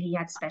mean? So he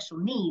had special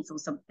needs or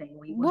something.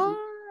 Or he wasn't.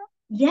 What?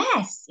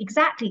 Yes,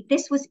 exactly.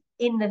 This was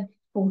in the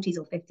 40s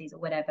or 50s or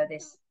whatever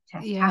this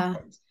test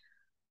happened.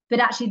 But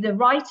actually the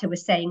writer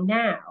was saying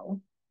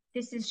now,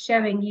 this is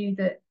showing you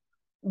that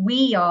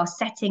we are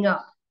setting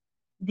up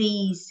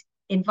these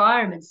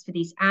environments for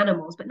these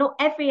animals, but not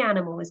every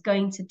animal is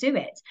going to do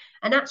it.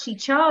 And actually,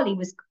 Charlie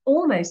was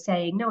almost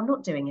saying, no, I'm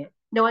not doing it.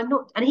 No, I'm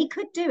not. And he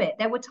could do it.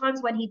 There were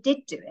times when he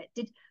did do it,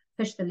 did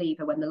push the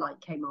lever when the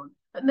light came on.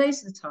 But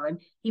most of the time,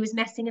 he was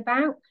messing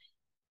about,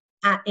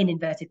 in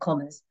inverted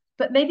commas.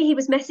 But maybe he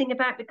was messing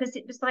about because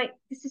it was like,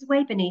 this is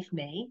way beneath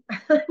me.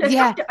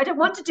 Yeah. I don't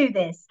want to do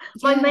this.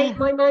 Yeah.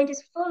 My mind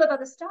is full of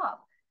other stuff.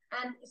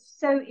 And it's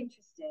so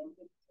interesting.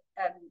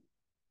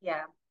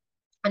 Yeah.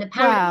 And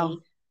apparently,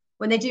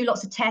 when they do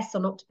lots of tests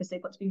on octopus,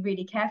 they've got to be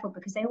really careful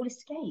because they all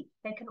escape.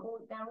 They're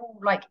all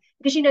like,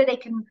 because, you know, they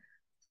can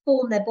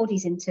form their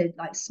bodies into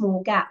like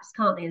small gaps,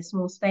 can't they, in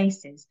small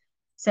spaces.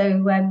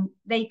 So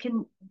they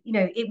can, you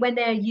know, when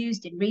they're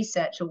used in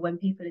research or when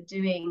people are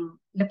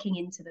looking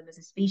into them as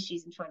a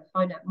species and trying to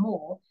find out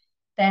more,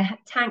 their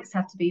tanks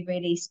have to be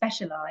really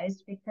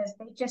specialized because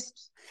they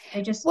just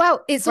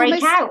it's break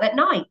almost out at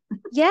night.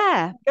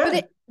 Yeah.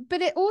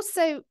 But it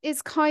also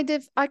is kind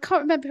of, I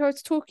can't remember who I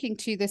was talking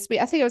to this week.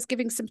 I think I was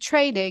giving some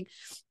training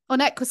on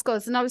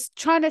Equuscles, and I was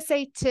trying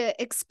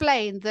to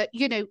explain that,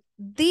 you know,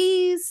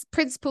 these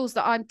principles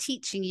that I'm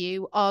teaching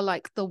you are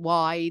like the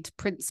wide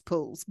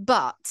principles,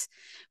 but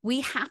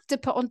we have to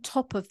put on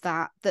top of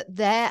that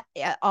they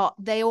are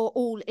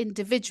all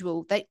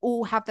individual. They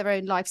all have their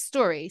own life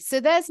story. So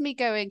there's me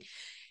going,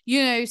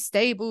 you know,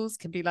 stables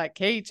can be like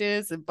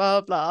cages and blah,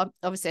 blah.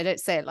 Obviously, I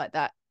don't say it like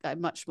that. I'm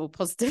much more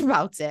positive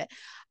about it.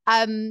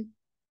 But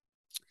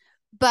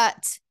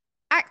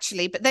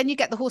then you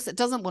get the horse that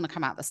doesn't want to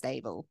come out the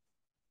stable.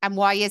 And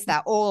why is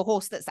that? Or a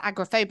horse that's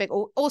agoraphobic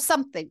or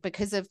something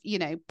because of, you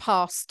know,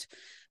 past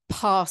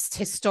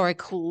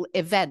historical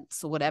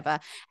events or whatever.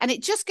 And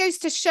it just goes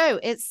to show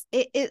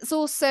it's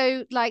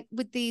also like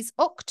with these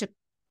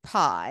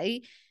octopi,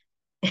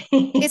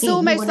 it's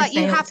almost like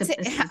you have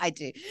to, I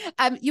do.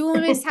 You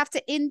almost have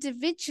to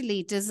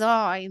individually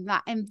design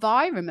that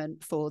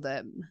environment for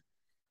them.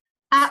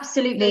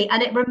 Absolutely.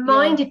 And it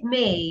reminded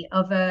me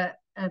of a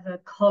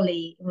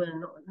colleague. Well,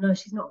 no,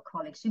 she's not a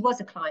colleague. She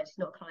was a client. She's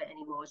not a client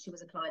anymore. She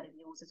was a client of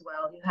yours as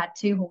well, who had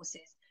 2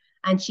 horses,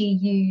 and she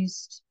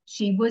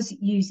was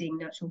using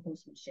natural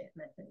horsemanship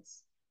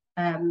methods,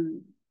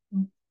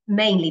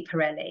 mainly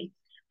Parelli.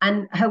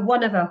 And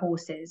one of her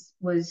horses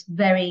was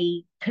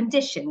very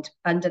conditioned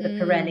under the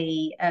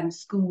Parelli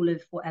school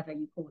of whatever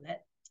you call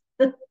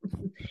it.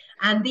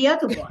 And the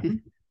other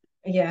one,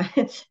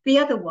 the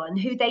other one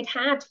who they'd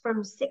had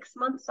from 6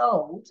 months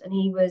old, and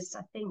he was,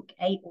 I think,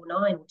 8 or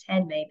 9 or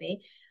 10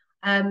 maybe,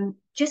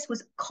 just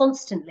was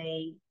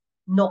constantly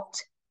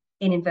not,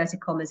 in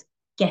inverted commas,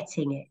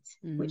 getting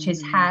it, which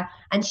is how,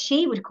 and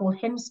she would call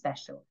him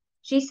special.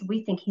 She said,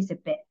 we think he's a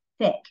bit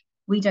thick.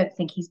 We don't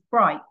think he's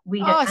bright.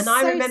 We don't. And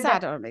I remember,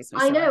 sad.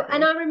 I know,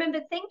 and I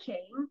remember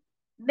thinking,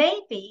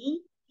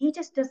 maybe he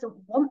just doesn't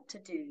want to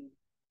do.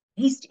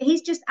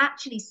 He's just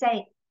actually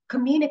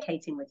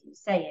communicating with you,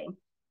 saying,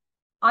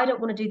 I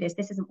don't want to do this.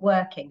 This isn't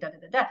working. Da, da,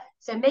 da, da.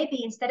 So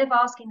maybe instead of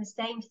asking the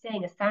same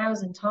thing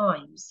 1,000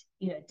 times,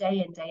 you know,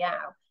 day in, day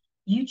out,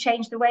 you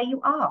change the way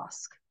you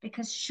ask,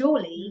 because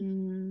surely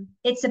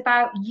it's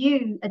about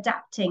you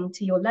adapting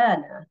to your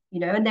learner, you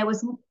know. And there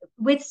was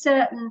with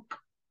certain,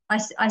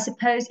 I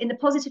suppose, in the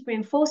positive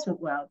reinforcement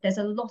world, there's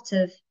a lot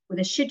of, well,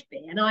 there should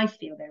be, and I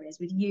feel there is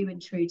with you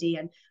and Trudy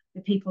and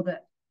the people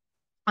that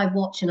I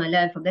watch and I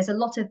learn from, there's a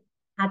lot of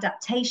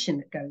adaptation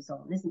that goes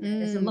on, isn't there?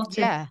 There's a lot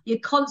of, you're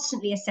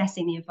constantly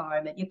assessing the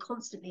environment, you're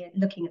constantly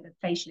looking at the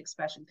facial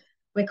expression,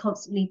 we're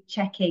constantly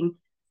checking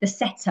the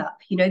setup.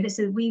 You know, this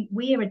is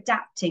we are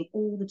adapting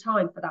all the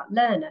time for that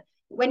learner.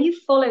 When you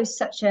follow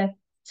such a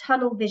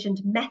tunnel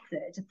visioned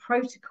method, a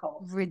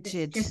protocol,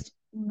 rigid, just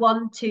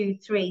 1, 2,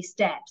 3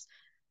 steps,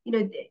 you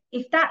know,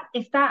 if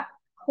that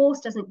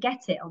horse doesn't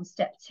get it on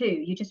step 2,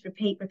 you just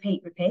repeat.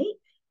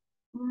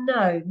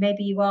 No,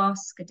 maybe you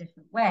ask a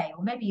different way,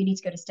 or maybe you need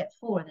to go to step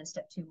 4 and then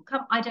step 2 will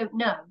come. I don't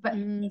know, but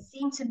it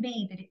seemed to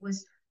me that it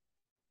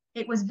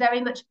was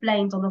very much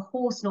blamed on the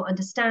horse not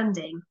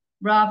understanding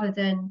rather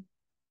than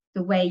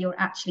the way you're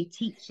actually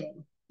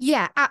teaching.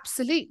 Yeah,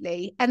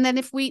 absolutely. And then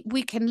if we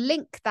can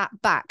link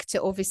that back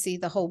to obviously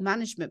the whole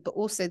management, but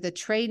also the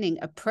training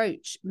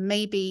approach,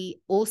 maybe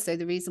also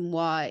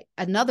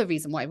another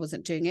reason why he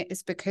wasn't doing it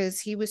is because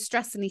he was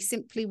stressed and he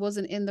simply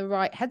wasn't in the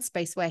right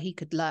headspace where he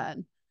could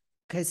learn,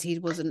 because he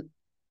wasn't.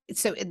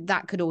 So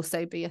that could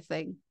also be a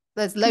thing.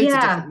 There's loads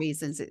of different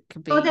reasons it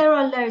could be. Oh, there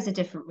are loads of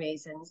different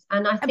reasons.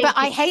 And I think, but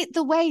I hate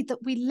the way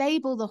that we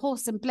label the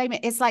horse and blame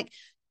it. It's like,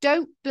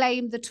 don't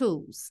blame the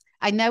tools.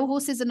 I know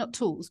horses are not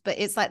tools, but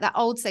it's like that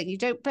old saying, you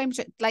don't blame,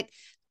 like,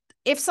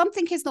 if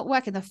something is not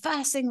working, the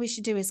first thing we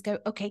should do is go,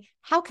 okay,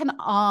 how can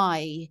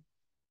I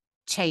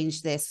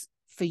change this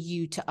for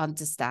you to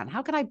understand?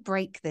 How can I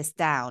break this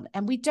down?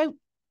 And we don't,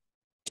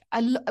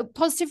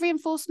 positive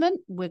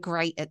reinforcement, we're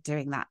great at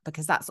doing that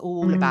because that's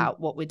all about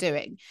what we're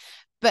doing.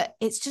 But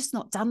it's just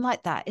not done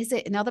like that, is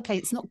it? In other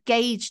places, it's not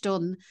gauged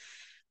on.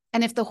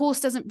 And if the horse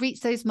doesn't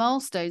reach those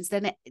milestones,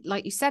 then it,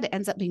 like you said, it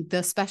ends up being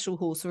the special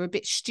horse or a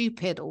bit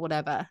stupid or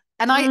whatever.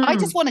 And I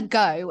just want to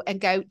go,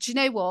 do you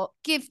know what?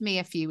 Give me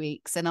a few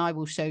weeks and I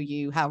will show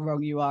you how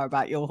wrong you are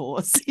about your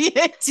horse. Do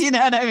you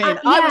know what I mean?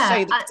 I will show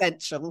you the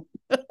potential.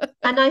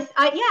 And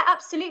yeah,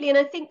 absolutely. And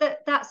I think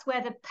that's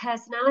where the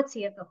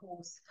personality of the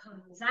horse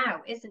comes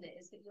out, isn't it?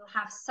 Is that you'll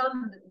have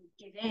some that will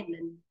give in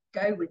and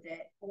go with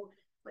it,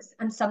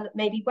 and some that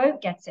maybe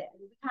won't get it.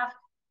 And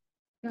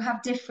you'll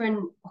have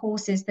different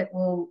horses that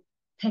will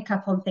pick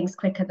up on things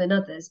quicker than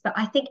others. But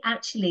I think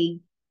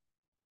actually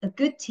a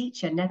good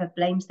teacher never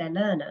blames their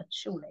learner,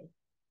 surely.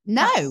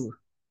 No.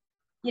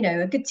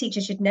 A good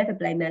teacher should never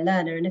blame their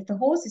learner. And if the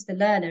horse is the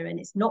learner and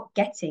it's not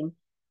getting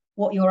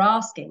what you're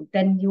asking,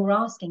 then you're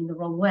asking the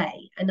wrong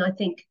way. And I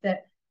think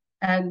that,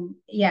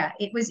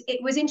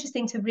 it was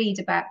interesting to read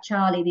about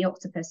Charlie the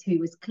octopus, who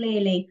was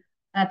clearly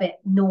a bit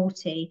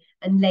naughty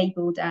and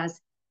labelled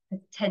as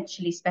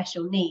potentially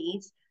special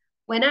needs,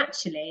 when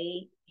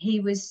actually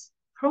he was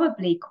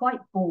probably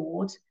quite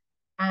bored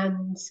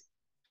and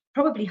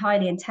probably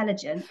highly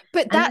intelligent.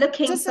 But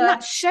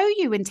that show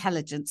you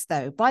intelligence,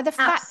 though, by the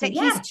fact that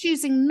he's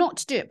choosing not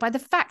to do it, by the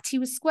fact he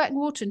was squirting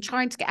water and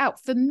trying to get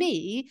out? For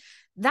me,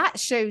 that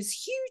shows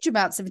huge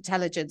amounts of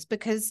intelligence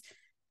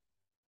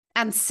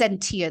and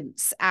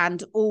sentience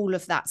and all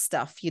of that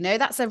stuff.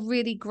 That's a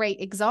really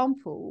great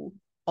example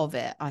of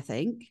it, I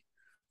think.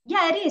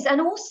 Yeah, it is.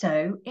 And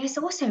also, it's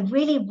also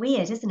really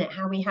weird, isn't it,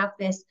 how we have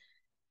this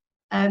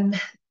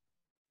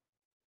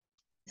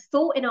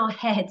thought in our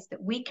heads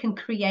that we can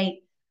create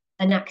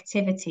an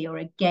activity or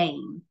a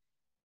game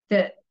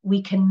that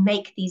we can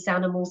make these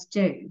animals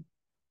do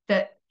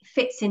that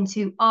fits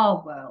into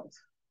our world.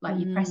 Like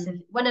you press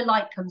when a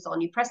light comes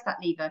on, you press that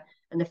lever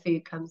and the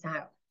food comes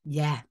out.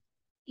 Yeah.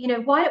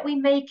 Why don't we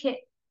make it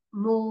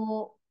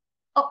more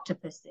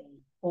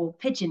octopusy or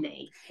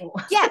pigeony?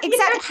 Yeah,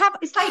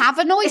 exactly. Have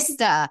an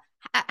oyster.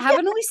 Have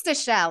an oyster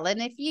shell,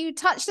 and if you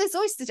touch this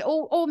oyster,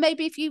 or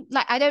maybe if you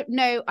I don't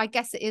know, I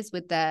guess it is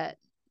with their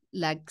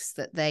legs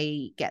that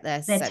they get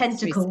their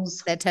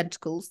tentacles,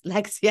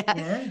 legs.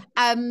 Yeah.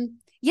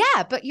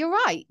 But you're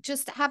right.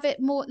 Just have it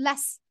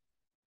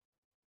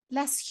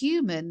less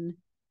human.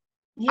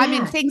 Yeah, I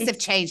mean, things have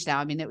changed now.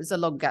 I mean, it was a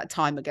long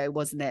time ago,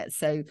 wasn't it?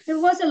 So it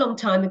was a long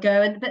time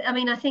ago, but I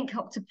mean, I think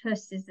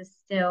octopuses are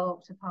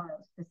still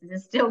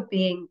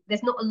being.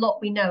 There's not a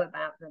lot we know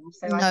about them,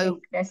 so I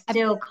think they're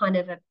still kind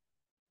of a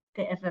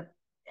bit of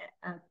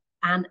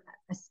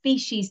a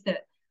species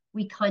that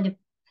we kind of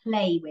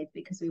play with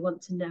because we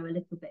want to know a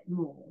little bit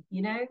more.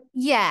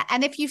 Yeah,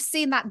 and if you've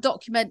seen that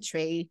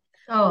documentary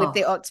with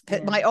the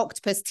octopus, My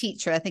Octopus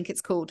Teacher, I think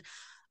it's called.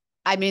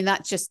 I mean,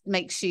 that just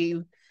makes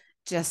you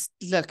just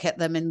look at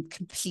them in a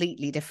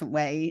completely different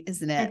way,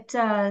 isn't it? It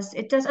does.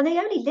 And they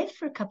only live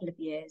for a couple of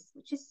years,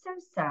 which is so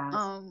sad.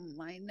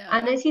 I know.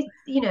 And if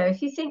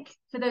you think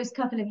for those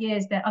couple of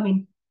years they're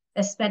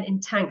spent in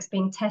tanks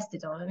being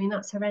tested on, I mean,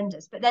 that's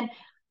horrendous. But then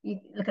you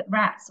look at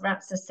rats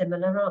are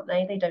similar, aren't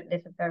they? They don't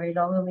live for very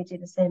long, and we do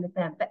the same with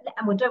them.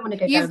 And we don't want to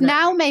go You've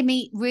now made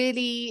me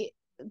really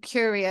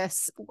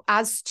curious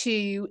as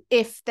to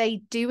if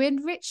they do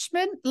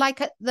enrichment like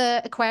at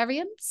the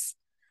aquariums.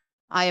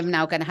 I am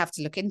now going to have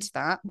to look into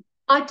that.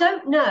 I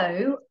don't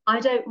know.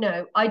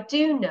 I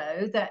do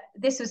know that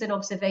this was an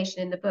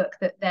observation in the book,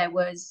 that there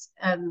was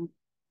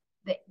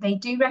they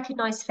do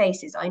recognize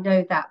faces. I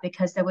know that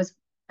because there was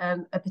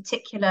a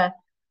particular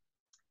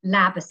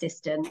lab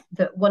assistant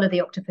that one of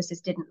the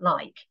octopuses didn't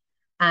like,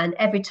 and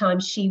every time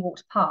she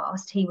walked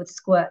past, he would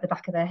squirt the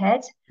back of their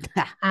head.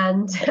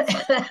 And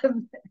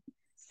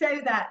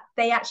so that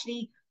they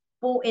actually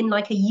brought in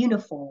like a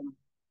uniform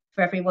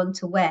for everyone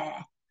to wear,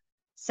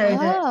 So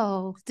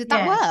that, did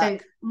that yeah, so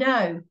work?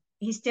 no,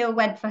 he still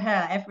went for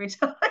her every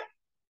time.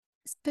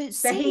 But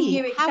So he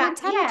see knew how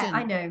exactly. Yeah,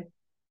 I intelligent. know.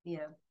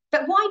 Yeah.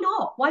 But why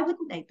not? Why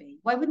wouldn't they be?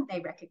 Why wouldn't they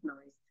recognize?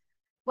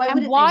 Why And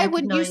wouldn't they why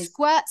wouldn't you recognize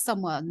squirt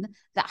someone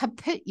that had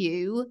put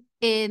you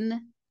in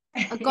a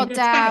in a tank?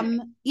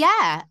 goddamn,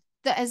 yeah,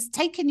 that has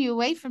taken you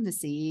away from the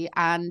sea?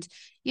 And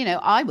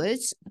I would.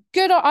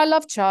 Good. I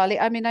love Charlie.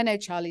 I mean, I know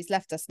Charlie's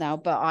left us now,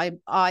 but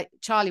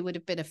Charlie would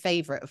have been a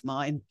favorite of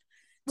mine,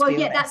 to Well,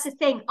 be yeah, that's the honest.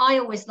 thing. I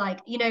always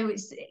like,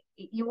 it's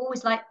you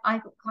always like. I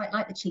quite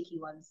like the cheeky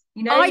ones.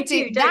 I You do.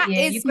 do, don't That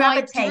you? You is my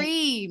gravitate.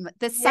 dream.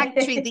 The Yeah.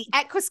 sanctuary, the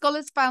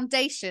Equischolars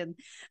Foundation,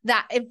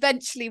 that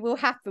eventually will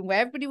happen,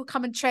 where everybody will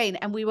come and train,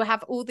 and we will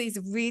have all these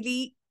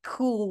really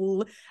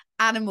cool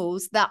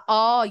animals that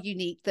are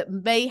unique, that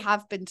may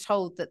have been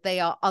told that they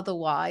are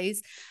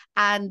otherwise.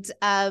 And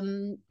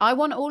I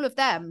want all of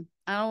them.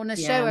 I want to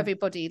show Yeah.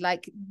 everybody,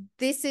 like,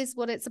 this is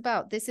what it's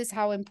about. This is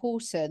how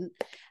important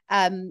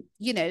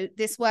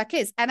this work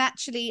is. And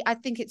actually, I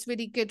think it's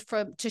really good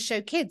to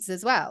show kids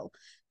as well,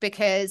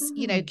 because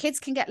kids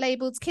can get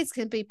labeled, kids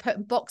can be put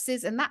in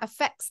boxes, and that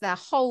affects their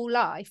whole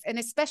life. And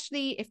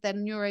especially if they're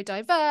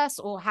neurodiverse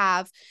or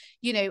have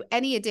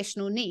any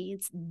additional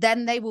needs,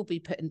 then they will be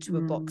put into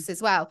a box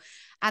as well.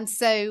 And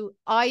so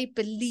I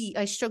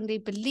strongly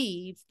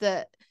believe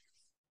that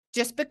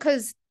just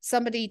because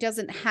somebody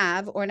doesn't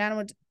have, or an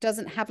animal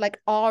doesn't have, like,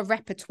 our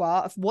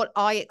repertoire of what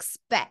I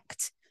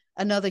expect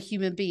another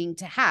human being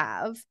to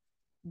have,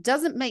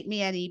 doesn't make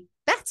me any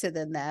better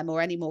than them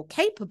or any more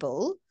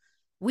capable.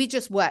 We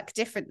just work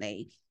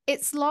differently.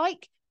 It's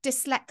like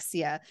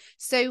dyslexia.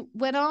 So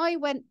when I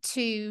went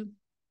to,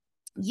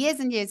 years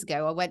and years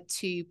ago, I went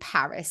to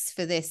Paris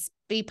for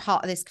be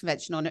part of this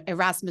convention on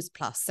Erasmus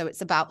Plus. So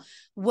it's about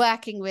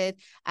working with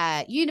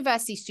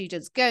university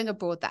students going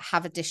abroad that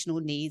have additional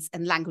needs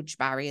and language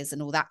barriers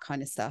and all that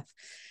kind of stuff.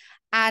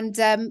 And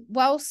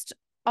whilst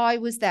I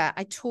was there,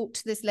 I talked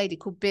to this lady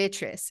called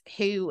Beatrice,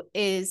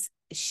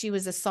 she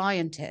was a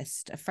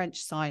scientist, a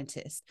French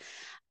scientist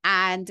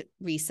and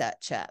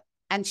researcher.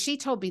 And she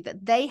told me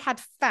that they had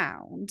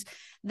found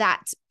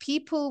that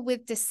people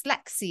with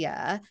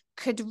dyslexia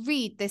could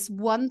read this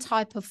one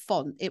type of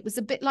font. It was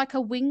a bit like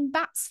a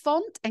Wingbat's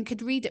font and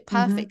could read it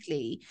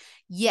perfectly.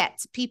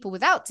 Yet people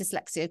without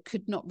dyslexia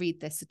could not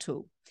read this at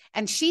all.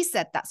 And she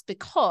said that's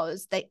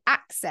because they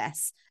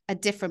access a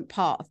different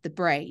part of the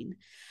brain.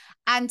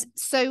 And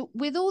so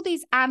with all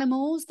these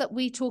animals that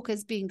we talk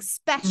as being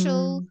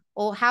special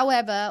or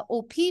however,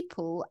 or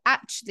people,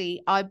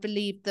 actually, I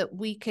believe that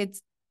we could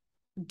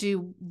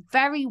do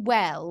very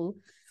well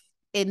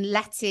in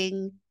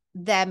letting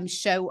them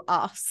show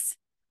us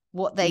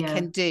what they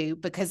can do,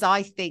 because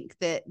I think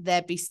that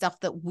there'd be stuff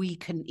that we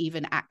couldn't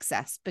even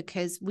access,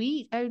 because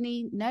we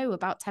only know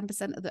about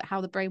 10% of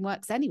how the brain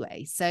works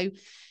anyway. So,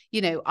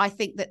 I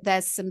think that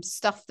there's some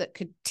stuff that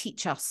could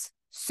teach us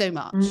so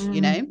much,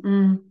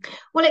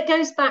 Well, it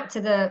goes back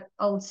to the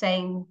old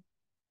saying.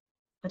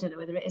 I don't know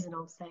whether it is an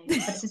old saying, but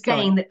it's a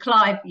saying that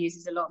Clive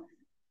uses a lot.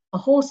 A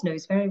horse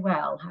knows very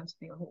well how to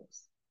be a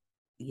horse.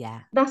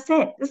 Yeah. That's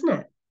it, isn't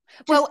it?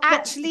 Well,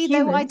 actually,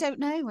 though, I don't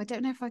know. I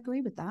don't know if I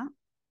agree with that.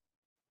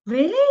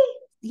 Really?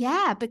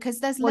 Yeah, because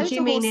there's loads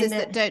of horses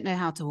that don't know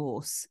how to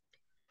horse.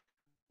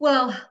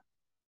 Well,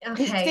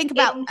 okay. Think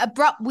about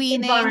abrupt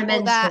weaning,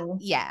 all that.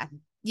 Yeah.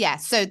 Yeah.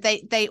 So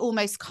they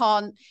almost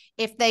can't,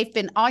 if they've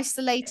been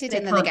isolated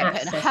and then they get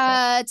put in a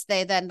herd,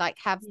 they then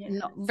have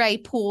not very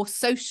poor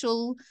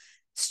social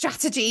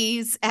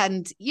strategies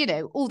and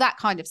all that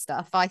kind of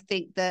stuff. I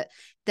think that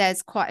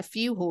there's quite a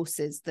few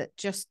horses that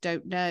just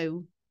don't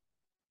know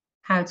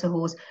how to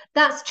horse.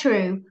 That's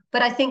true,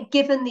 but I think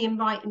given the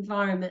right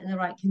environment and the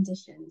right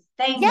conditions,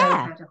 they know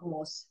how to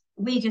horse.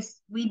 We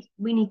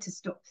need to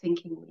stop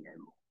thinking we know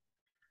more.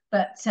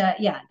 But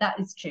yeah, that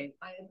is true.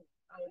 I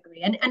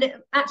agree. And it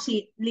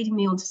actually leading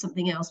me on to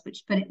something else, but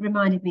it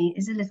reminded me,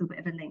 is a little bit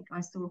of a link.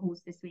 I saw a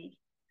horse this week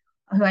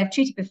who I've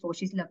treated before.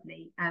 She's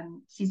lovely.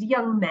 She's a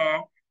young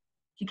mare.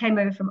 She came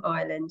over from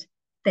Ireland.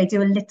 They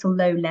do a little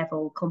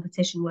low-level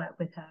competition work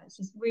with her.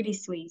 She's really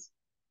sweet,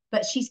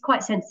 but she's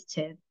quite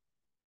sensitive,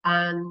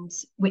 and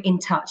we're in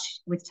touch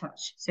with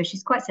touch. So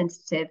she's quite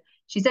sensitive.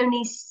 She's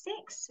only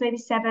 6, maybe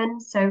 7.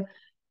 So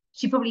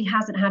she probably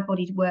hasn't had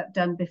body work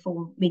done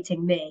before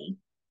meeting me,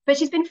 but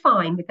she's been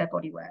fine with her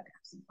body work.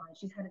 Absolutely fine.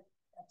 She's had a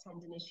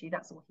tendon issue.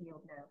 That's all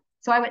healed now.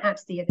 So I went out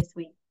to see her this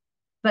week,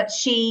 but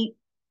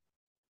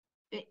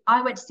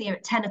I went to see her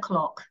at 10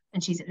 o'clock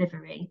and she's at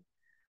livery,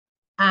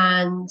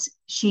 and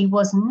she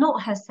was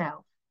not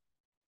herself.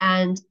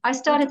 And I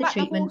started the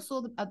treatment. The horse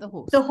or the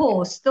horse? The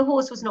horse. The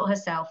horse was not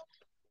herself.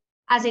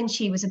 As in,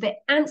 she was a bit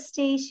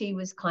angsty. She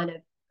was kind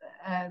of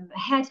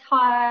head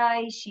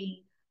high.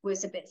 She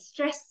was a bit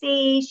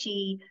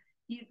stressy.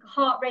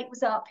 Heart rate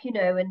was up,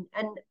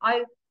 and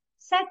I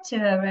said to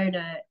her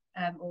owner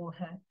or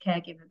her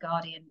caregiver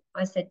guardian,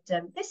 I said,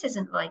 this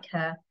isn't like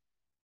her.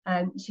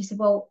 She said,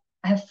 well,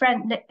 her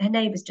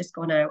neighbour's just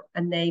gone out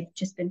and they've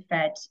just been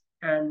fed.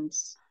 And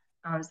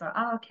I was like,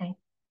 oh, okay.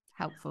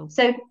 Helpful.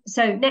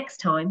 So next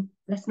time,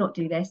 let's not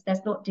do this.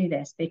 Let's not do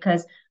this,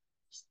 because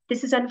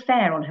This is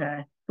unfair on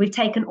her. We've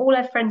taken all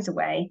her friends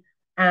away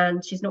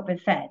and she's not been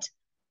fed.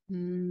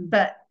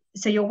 But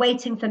so you're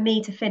waiting for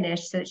me to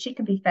finish so that she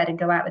can be fed and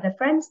go out with her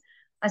friends.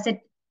 I said,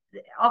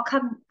 I'll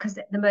come, because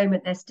at the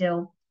moment they're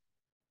still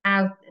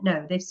out.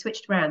 No, they've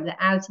switched around. They're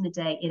out in the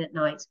day, in at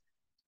night.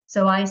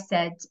 So I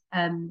said,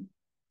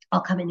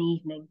 I'll come in the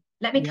evening.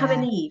 Let me come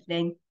in the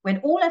evening when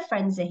all her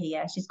friends are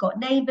here. She's got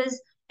neighbours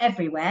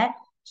everywhere.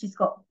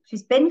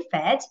 She's been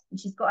fed and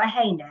she's got a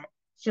hay net.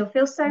 She'll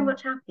feel so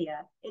much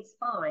happier. It's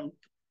fine.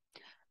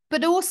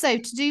 But also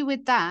to do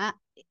with that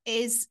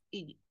is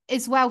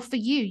well for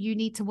you. You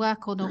need to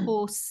work on a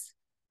horse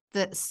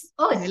that's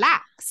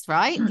relaxed,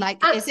 right?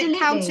 Like, absolutely.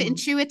 Is it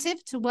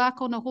counterintuitive to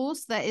work on a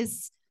horse that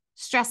is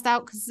stressed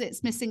out because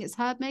it's missing its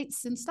herd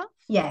mates and stuff?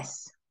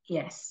 Yes,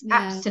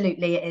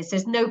 absolutely it is.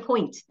 There's no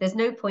point.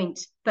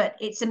 But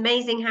it's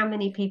amazing how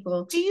many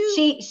people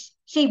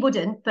she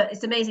wouldn't, but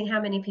it's amazing how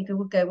many people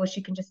would go, well,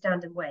 she can just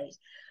stand and wait.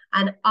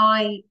 And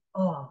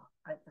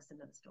that's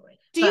another story.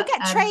 Do you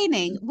get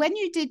training when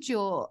you did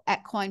your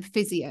equine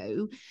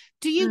physio?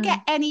 Do you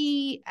get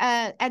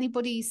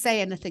anybody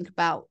say anything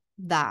about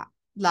that,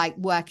 like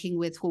working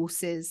with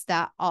horses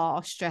that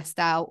are stressed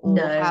out, or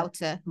how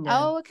to? No.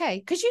 Oh, okay.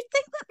 Because you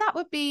think that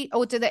would be,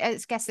 or do they? I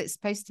guess it's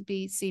supposed to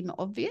be seem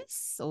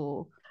obvious,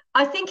 or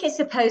I think it's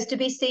supposed to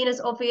be seen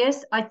as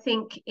obvious. I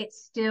think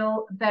it's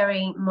still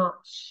very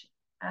much.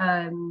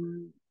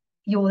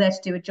 You're there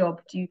to do a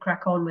job. Do you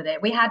crack on with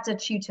it? We had a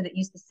tutor that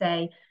used to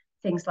say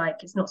things like,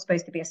 it's not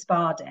supposed to be a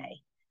spa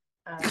day.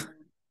 And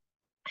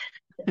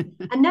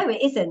no,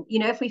 it isn't. You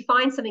know, if we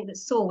find something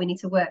that's sore, we need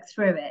to work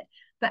through it.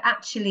 But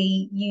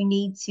actually, you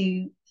need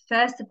to,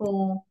 first of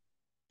all,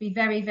 be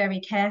very, very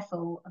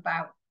careful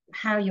about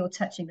how you're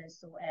touching those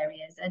sore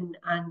areas, and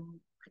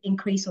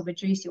increase or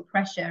reduce your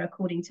pressure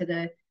according to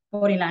the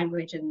body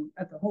language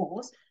of the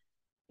horse.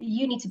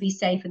 You need to be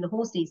safe and the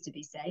horse needs to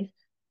be safe.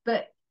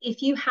 But if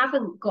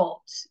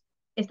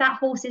that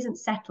horse isn't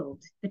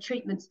settled, the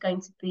treatment's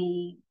going to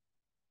be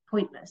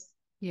pointless.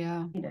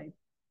 Yeah. You know,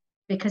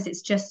 because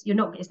it's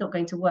not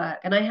going to work.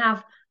 And I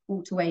have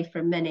walked away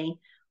from many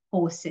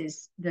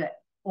horses that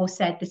or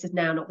said, this is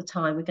now not the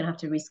time, we're going to have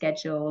to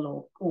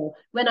reschedule, or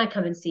when I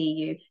come and see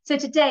you. So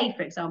today,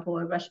 for example,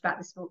 I rushed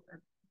back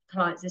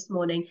clients this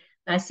morning,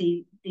 and I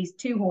see these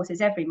 2 horses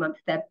every month.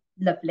 They're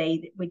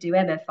lovely. We do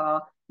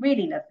MFR,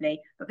 really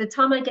lovely. But by the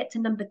time I get to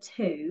number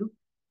 2,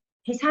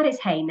 he's had his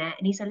hay net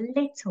and he's a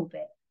little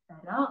bit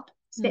fed up,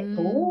 a bit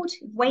bored,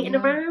 waiting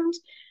around.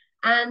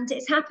 And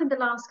it's happened the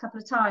last couple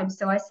of times.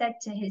 So I said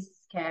to his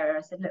carer,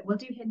 I said, look, we'll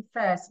do him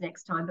first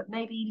next time, but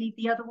maybe leave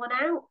the other one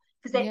out,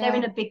 because they're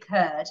in a big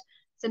herd.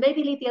 So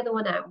maybe leave the other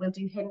one out. We'll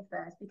do him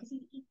first, because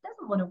he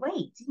doesn't want to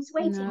wait. He's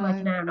waiting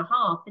like an hour and a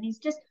half, and he's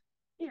just,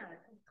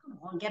 come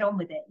on, get on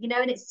with it,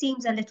 and it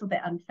seems a little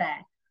bit unfair.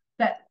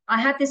 But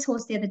I had this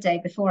horse the other day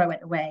before I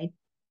went away.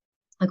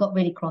 I got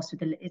really cross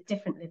with a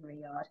different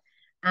livery yard,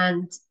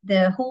 and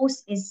the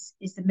horse is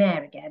the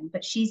mare again,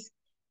 but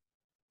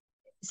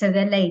so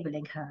they're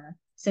labelling her.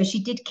 So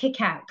she did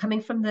kick out,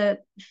 coming from the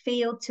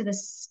field to the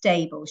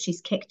stable. She's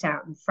kicked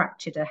out and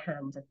fractured her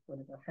hand of one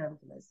of her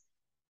handlers.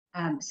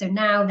 So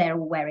now they're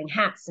all wearing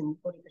hats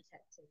and body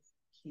protectors.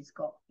 She's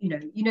got,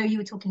 you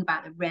were talking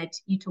about the red.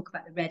 You talk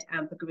about the red,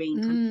 amber,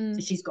 green.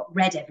 So she's got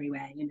red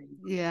everywhere.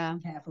 Yeah.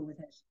 Be careful with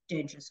her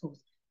dangerous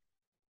horse.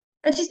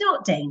 And she's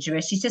not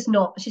dangerous. She's just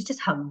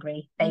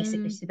hungry.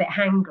 Basically, she's a bit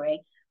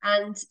hangry.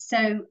 And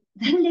so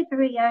the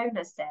livery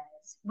owner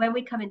says, when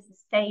we come into the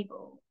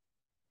stable,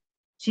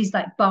 she's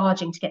like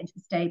barging to get into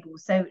the stable.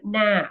 So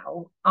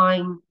now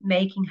I'm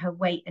making her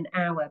wait an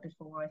hour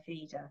before I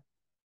feed her.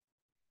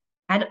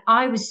 And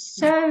I was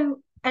and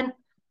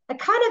I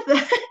kind of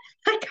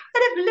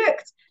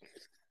looked,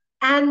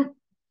 and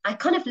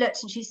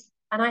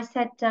and I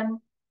said,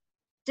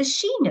 does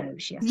she know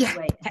she has to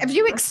wait? Have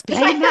you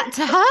explained that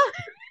to her?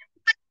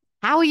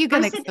 How are you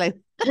going to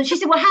explain? And she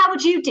said, well, how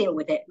would you deal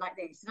with it like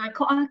this? And I've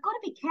got to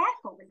be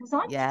careful, because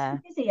I'm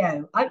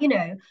physio. I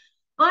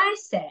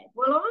said,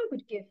 well, I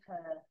would give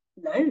her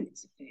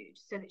loads of food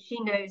so that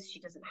she knows she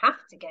doesn't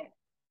have to get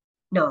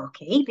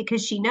narky,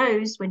 because she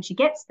knows when she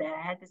gets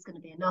there's going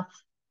to be enough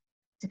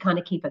to kind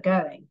of keep her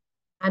going.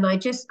 And I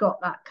just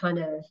got that kind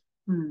of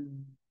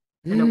and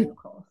a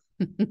walk off.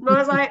 And I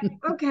was like,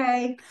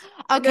 okay,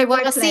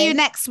 well, I'll see you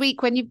next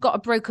week when you've got a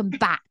broken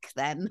back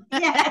then.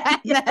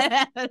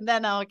 And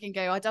then I can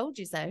go, I told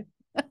you so.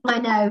 I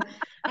know.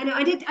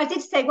 I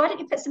did say, why don't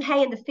you put some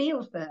hay in the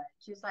field for her?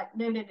 She was like,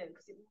 no,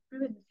 because it will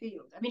ruin the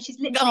field. I mean, she's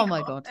literally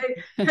my God,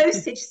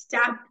 postage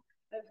stamp.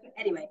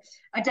 Anyway,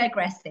 I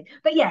digress.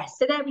 But yes,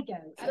 so there we go.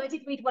 And I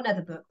did read one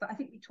other book, but I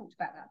think we talked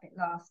about that a bit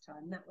last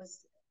time. That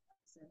was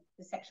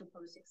The Sexual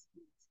Politics,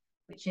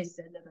 which is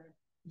another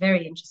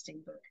very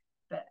interesting book,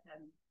 but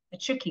a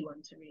tricky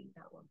one to read,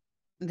 that one.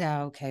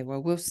 No, okay.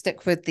 Well, we'll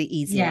stick with the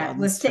easier Yeah,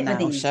 we'll ones for stick with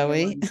now, the shall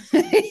easier we? ones.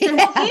 So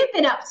what have you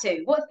been up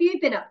to? What have you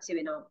been up to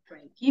in our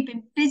break? You've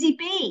been busy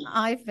bee.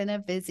 I've been a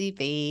busy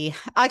bee.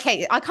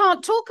 Okay, I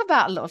can't talk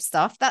about a lot of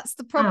stuff. That's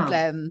the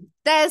problem.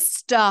 There's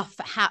stuff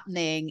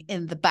happening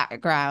in the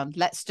background.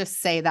 Let's just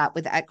say that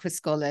with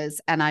Equischolars,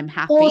 and I'm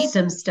happy.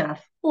 Awesome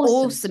stuff.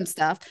 Awesome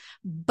stuff.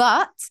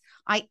 But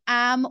I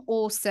am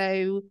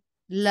also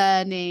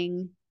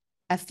learning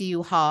a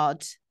few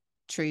hard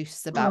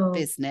truths about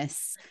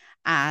business.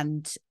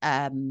 And so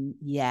I'm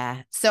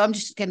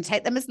just going to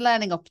take them as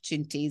learning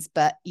opportunities.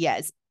 But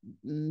that's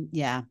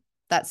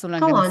all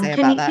I'm going to say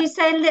about that. Can you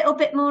say a little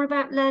bit more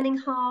about learning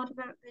hard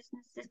about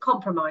businesses,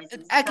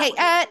 compromises? Okay,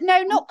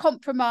 no, not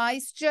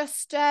compromise,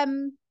 just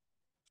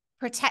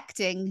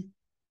protecting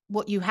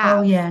what you have.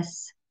 Oh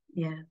yes,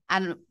 yeah,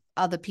 and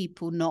other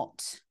people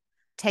not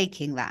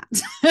taking that.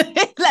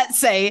 Let's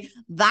say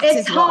that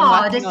it's is what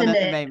hard, isn't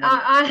it?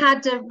 I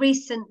had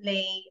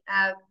recently,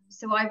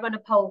 so I run a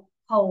pole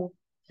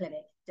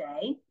clinic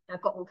day.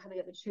 I've got one coming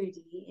up with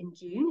Trudy in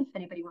June. If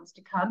anybody wants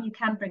to come, you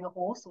can bring a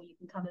horse or you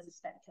can come as a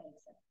spectator.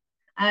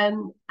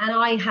 And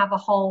I have a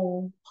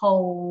whole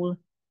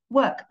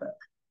workbook,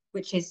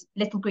 which is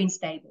Little Green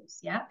Stables.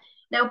 Yeah.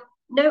 Now,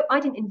 no, I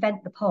didn't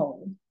invent the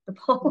pole. The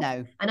pole.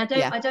 No. And I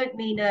don't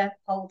mean a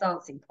pole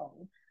dancing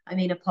pole. I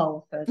mean a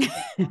pole for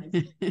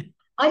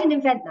I didn't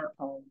invent that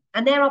pole.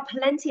 And there are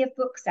plenty of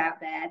books out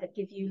there that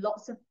give you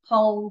lots of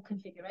pole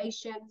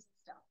configurations and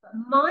stuff. But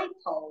my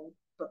pole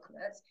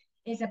booklet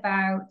is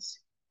about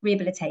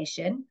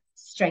rehabilitation,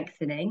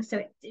 strengthening.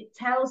 So it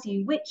tells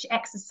you which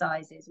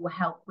exercises will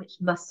help which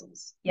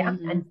muscles,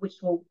 and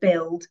which will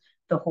build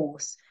the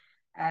horse.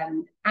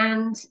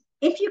 And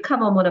if you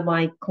come on one of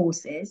my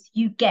courses,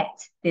 you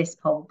get this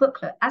pole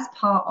booklet as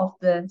part of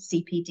the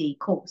CPD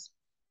course.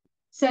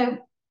 So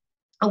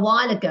a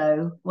while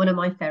ago, one of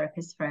my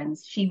therapist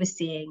friends, she was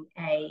seeing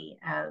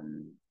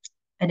an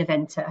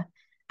eventer,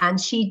 and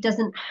she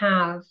doesn't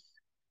have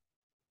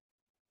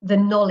the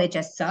knowledge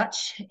as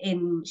such.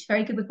 She's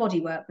very good with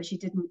body work, but she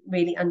didn't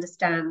really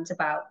understand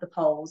about the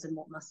poles and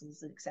what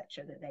muscles and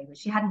etc. that they were.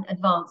 She hadn't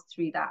advanced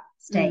through that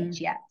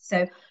stage yet.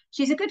 So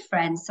she's a good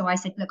friend. So I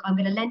said, look, I'm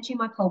going to lend you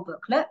my pole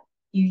booklet.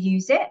 You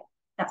use it.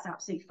 That's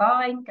absolutely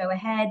fine. Go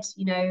ahead,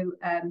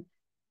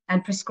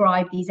 and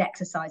prescribe these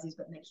exercises,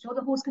 but make sure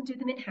the horse can do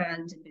them in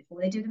hand. And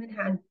before they do them in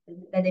hand,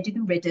 then they do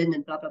them ridden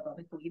and blah, blah, blah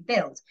before you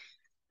build.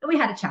 And we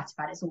had a chat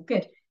about it. It's all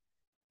good.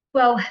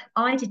 Well,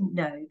 I didn't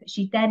know that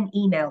she then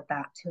emailed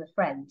that to a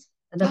friend,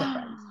 another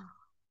friend.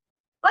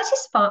 Which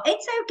is fine.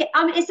 It's okay.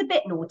 I mean, it's a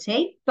bit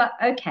naughty, but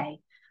okay.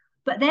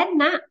 But then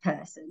that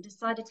person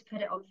decided to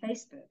put it on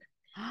Facebook,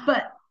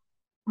 but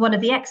one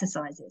of the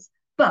exercises.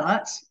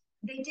 But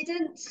they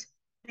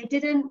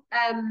didn't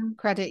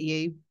credit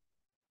you.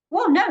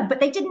 Well, no, but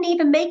they didn't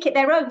even make it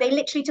their own. They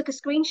literally took a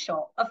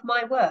screenshot of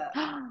my work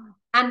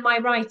and my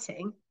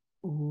writing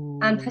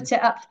and put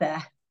it up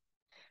there.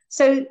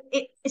 So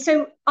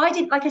I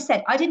didn't, like I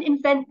said, I didn't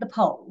invent the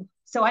pole.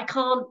 So I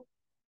can't,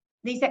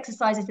 these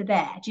exercises are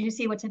there. Do you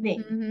see what I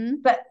mean?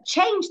 But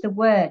change the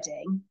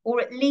wording, or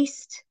at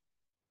least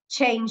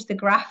change the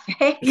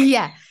graphic.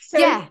 Yeah.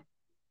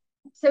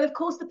 So of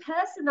course, the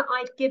person that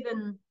I'd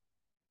given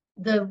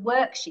the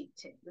worksheet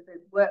to,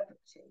 the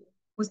workbook to,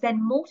 was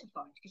then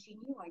mortified because she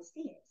knew I'd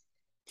see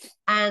it.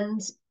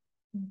 And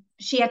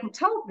she hadn't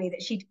told me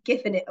that she'd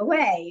given it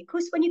away. Of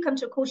course, when you come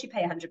to a course, you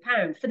pay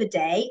 £100 for the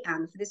day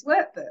and for this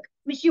workbook.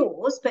 It's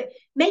yours, but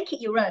make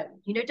it your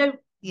own. Don't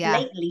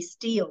blatantly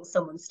steal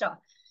someone's stuff.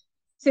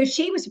 So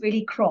she was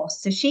really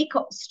cross. So she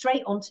got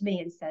straight onto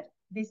me and said,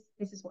 this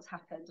is what's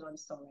happened, and I'm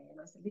sorry. And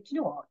I said, do you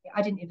know what?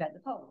 I didn't invent the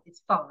pole.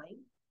 It's fine,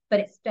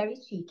 but it's very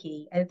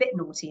cheeky and a bit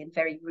naughty and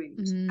very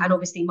rude. And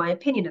obviously my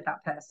opinion of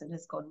that person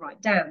has gone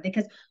right down,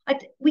 because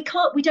we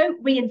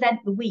don't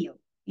reinvent the wheel.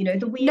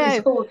 The wheel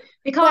is called,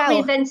 we can't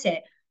reinvent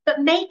it,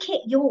 but make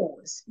it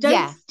yours.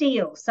 Don't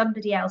steal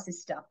somebody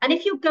else's stuff. And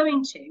if you're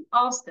going to,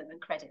 ask them and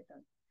credit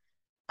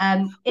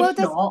them. If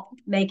not,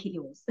 make it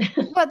yours.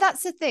 Well,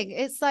 that's the thing.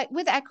 It's like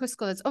with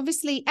Equischolars,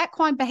 obviously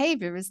equine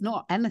behavior is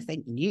not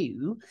anything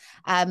new.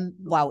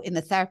 Well, in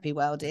the therapy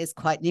world, it is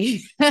quite new.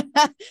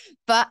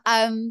 But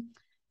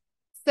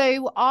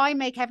so I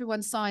make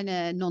everyone sign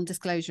a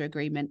non-disclosure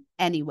agreement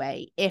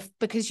anyway,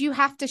 because you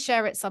have to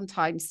share it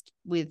sometimes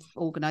with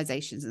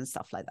organizations and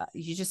stuff like that.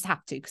 You just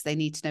have to, because they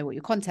need to know what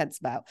your content's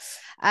about.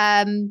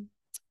 And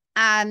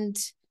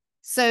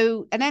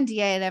so an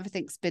NDA and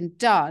everything's been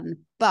done,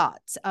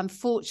 but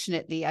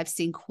unfortunately I've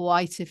seen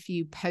quite a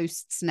few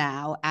posts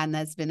now, and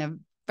there's been a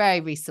very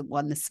recent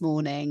one this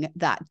morning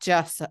that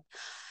just,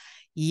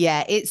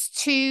 there's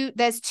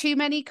too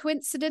many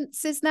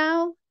coincidences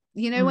now.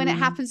 When it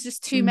happens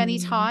just too many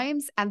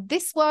times. And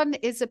this one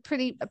is a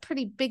pretty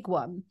big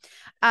one.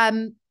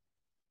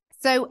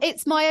 So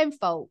it's my own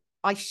fault.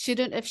 I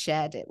shouldn't have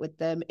shared it with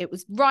them. It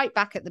was right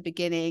back at the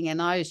beginning,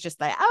 and I was just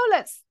like,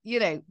 let's,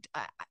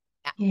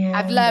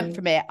 I've learned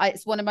from it.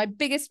 It's one of my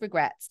biggest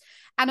regrets.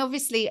 And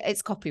obviously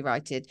it's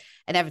copyrighted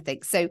and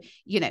everything. So,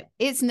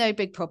 it's no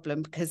big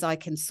problem, because I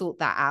can sort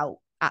that out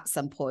at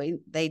some point.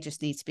 They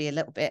just need to be a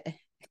little bit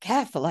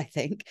careful, I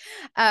think.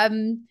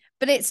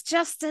 But it's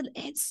just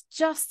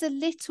a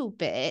little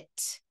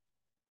bit.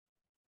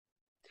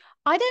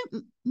 I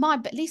don't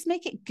mind, but at least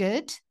make it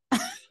good.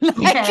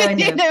 Like, Yeah,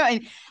 you know,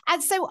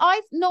 and so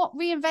I've not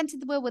reinvented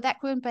the wheel with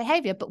equine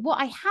behavior, but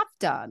what I have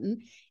done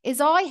is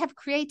I have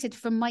created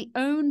from my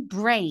own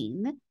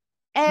brain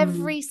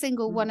every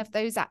single one of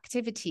those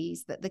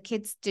activities that the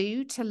kids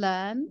do to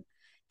learn,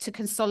 to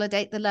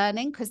consolidate the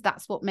learning, because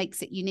that's what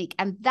makes it unique.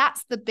 And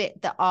that's the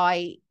bit that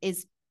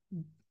is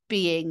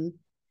being,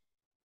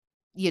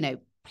 you know,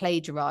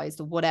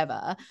 plagiarized or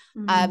whatever.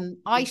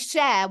 I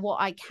share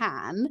what I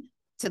can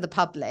to the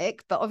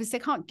public, but obviously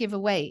I can't give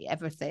away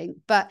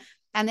everything.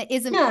 And it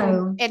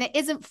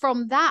isn't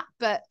from that,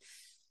 but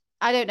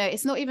I don't know,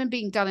 it's not even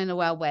being done in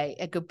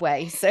a good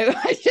way. So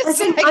I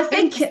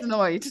think just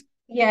annoyed.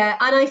 Yeah,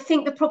 and I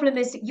think the problem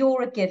is that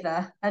you're a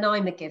giver and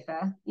I'm a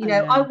giver. You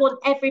know, I want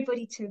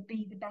everybody to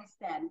be the best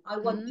them. I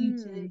want you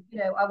to, you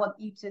know, I want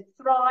you to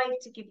thrive,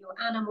 to give your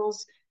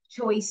animals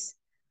choice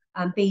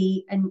and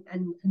be and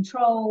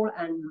control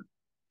and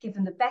give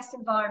them the best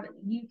environment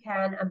that you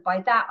can. And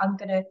by that, I'm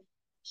going to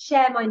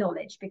share my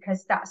knowledge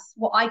because that's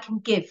what I can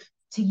give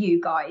to you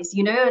guys,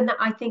 you know, and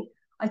I think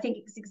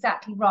it's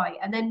exactly right.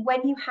 And then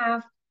when you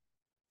have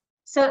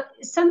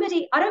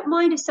somebody, I don't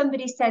mind if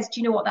somebody says,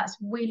 do you know what, that's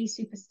really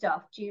super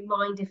stuff. Do you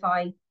mind if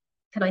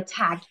can I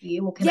tag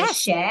you or can I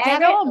share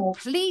get it? On.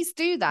 Please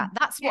do that.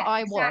 That's what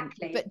I want.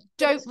 But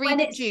don't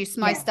reproduce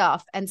my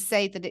stuff and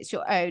say that it's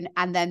your own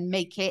and then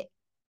make it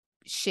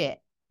shit.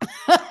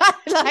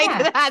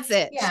 That's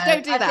it. Yeah,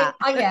 don't do that.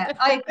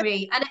 I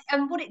agree.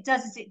 And what it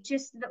does is it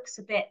just looks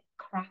a bit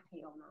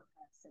crappy on that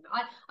person.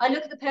 I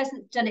look at the person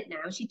that's done it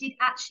now. She did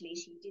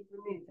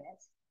remove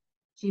it.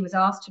 She was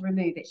asked to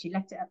remove it. She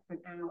left it up for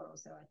an hour or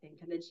so, I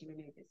think, and then she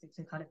removed it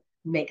to kind of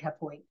make her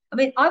point. I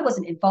mean, I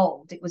wasn't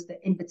involved. It was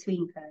the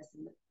in-between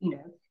person, you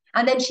know.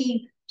 And then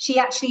she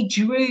actually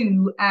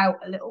drew out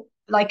a little,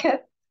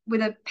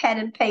 with a pen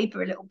and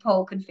paper, a little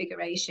poll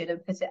configuration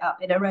and put it up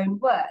in her own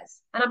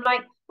words. And I'm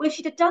like, well, if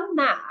she'd have done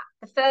that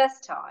the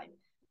first time,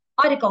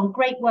 I'd have gone,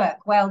 great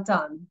work, well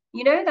done.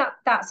 You know,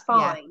 that's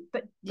fine.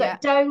 But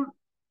don't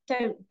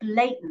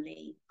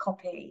blatantly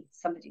copy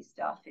somebody's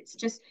stuff.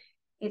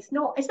 It's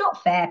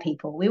not fair,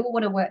 people. We all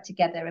want to work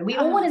together and we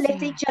all want to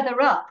lift each other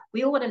up.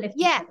 We all want to lift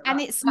each other up.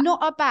 And it's not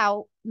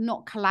about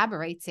not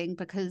collaborating,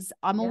 because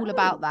I'm all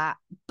about that,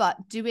 but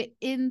do it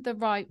in the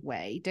right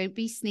way. Don't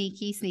be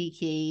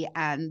sneaky.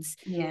 And,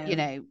 you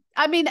know,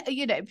 I mean,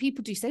 you know,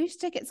 people do say, you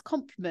should take it as a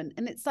compliment.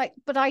 And it's like,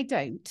 but I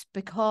don't,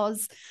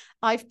 because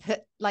I've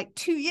put like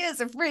 2 years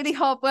of really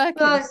hard work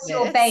into it's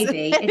your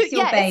baby. It's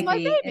your baby. It's my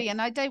baby.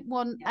 And I don't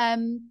want,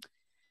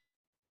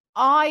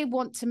 I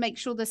want to make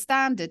sure the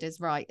standard is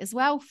right as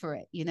well for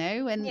it, you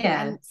know,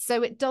 and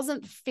so it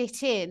doesn't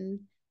fit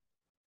in.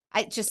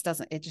 It just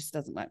doesn't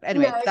work.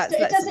 Anyway,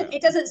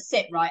 it doesn't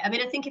sit right. I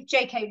mean, I think if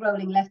J.K.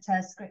 Rowling left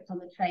her script on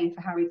the train for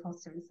Harry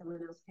Potter and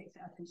someone else picks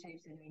it up and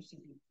changes it,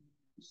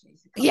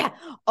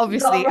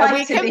 obviously. Are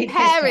we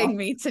comparing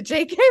me to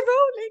J.K.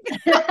 Rowling?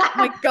 Oh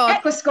my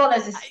God. Equa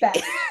Scholars is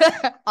special.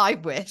 I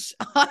wish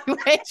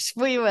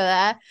we were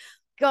there.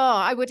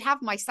 God, I would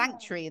have my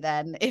sanctuary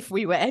then if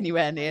we were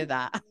anywhere near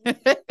that. Well,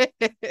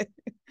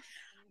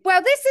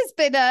 this has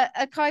been a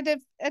kind of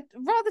a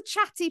rather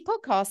chatty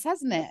podcast,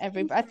 hasn't it,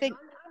 everybody? I think.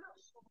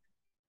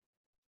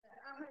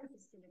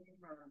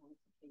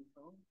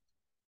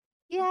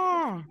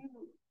 Yeah.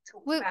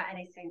 About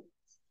anything.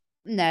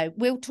 No,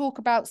 we'll talk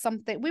about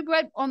something. We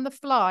went on the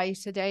fly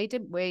today,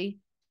 didn't we?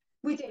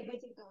 We did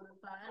go on the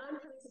fly. And I'm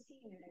coming to see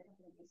you in a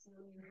couple of weeks in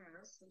your new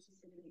house, which is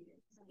going to be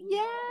good.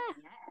 Yeah.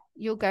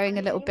 You're going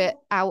a little bit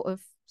out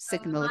of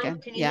signal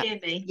again. Can you hear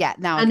me? Yeah,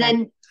 now and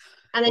then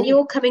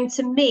you're coming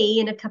to me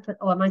in a couple.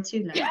 Oh, am I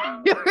too low?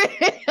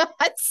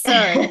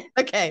 Sorry.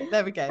 Okay,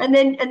 there we go. And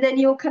then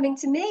you're coming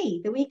to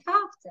me the week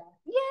after.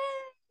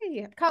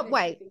 Yay! Can't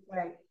wait.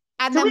 Great.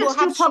 And so then we'll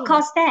have a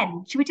podcast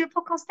then. Should we do a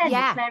podcast then?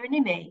 Yeah. With Claire and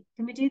Imi?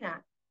 Can we do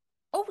that?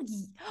 Oh,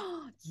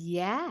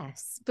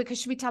 yes. Because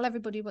should we tell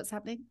everybody what's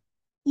happening?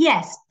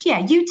 Yes. Yeah,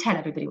 you tell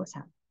everybody what's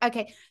happening.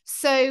 Okay,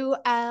 so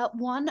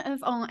one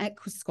of our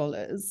equa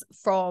scholars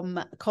from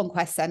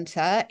Conquest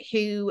Centre,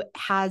 who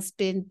has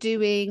been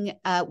doing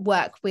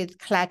work with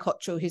Claire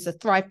Cottrell, who's a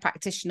Thrive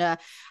practitioner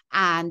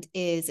and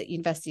is at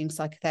University of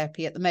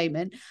Psychotherapy at the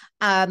moment.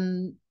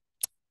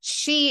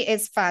 She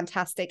is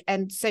fantastic.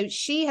 And so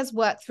she has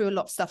worked through a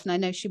lot of stuff, and I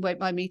know she won't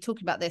mind me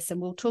talking about this,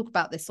 and we'll talk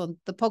about this on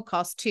the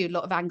podcast too, a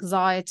lot of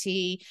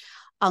anxiety,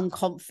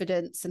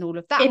 unconfidence and all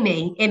of that.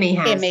 Imi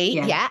has.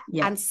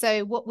 Yeah. And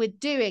so what we're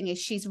doing is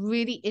she's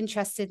really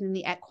interested in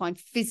the equine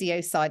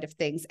physio side of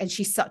things, and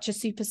she's such a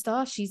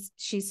superstar.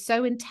 She's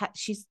so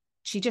intense.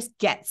 She just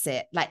gets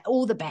it, like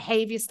all the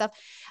behavior stuff.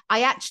 I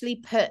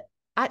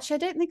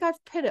don't think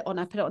I've put it on.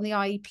 I put it on the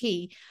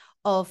IEP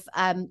of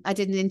I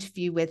did an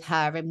interview with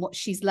her and what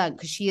she's learned,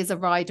 because she is a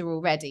rider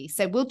already.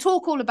 So we'll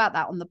talk all about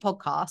that on the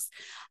podcast.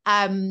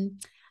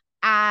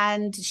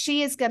 And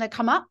she is going to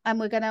come up and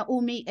we're going to all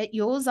meet at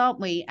yours,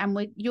 aren't we?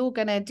 And you're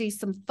going to do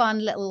some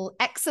fun little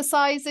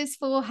exercises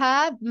for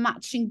her,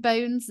 matching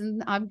bones,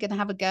 and I'm going to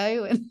have a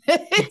go. And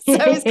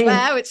so is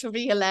Claire, which will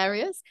be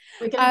hilarious.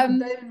 We're going to have a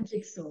bone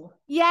jigsaw.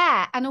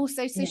 Yeah. And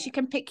also so she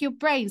can pick your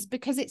brains,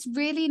 because it's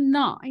really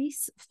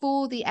nice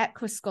for the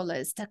Equa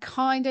scholars to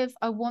kind of,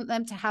 I want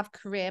them to have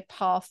career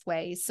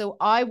pathways. So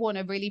I want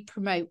to really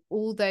promote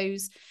all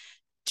those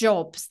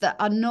jobs that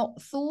are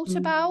not thought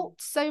about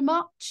so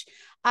much.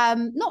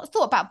 Not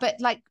thought about, but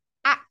like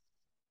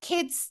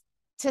kids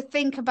to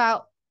think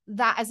about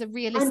that as a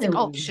realistic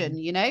option,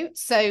 you know.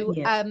 So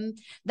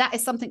that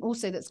is something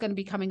also that's going to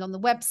be coming on the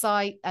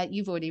website.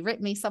 You've already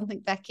written me something,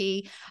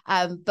 Becky,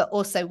 but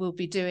also we'll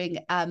be doing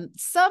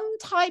some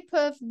type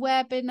of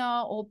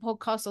webinar or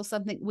podcast or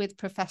something with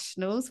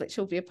professionals, which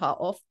will be a part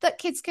of, that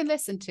kids can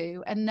listen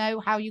to and know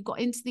how you got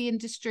into the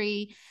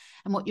industry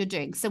and what you're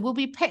doing. So we'll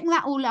be putting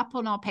that all up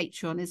on our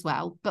Patreon as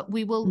well, but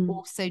we will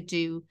also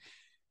do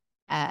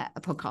a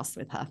podcast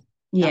with her.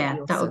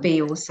 That would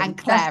be awesome. And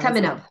Claire, that's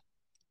coming up.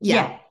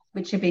 Yeah,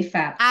 which would be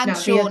fab. And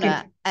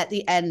Shauna at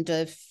the end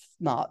of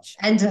March.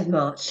 End of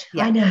March.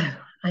 Yeah.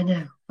 I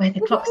know. Where the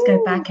clocks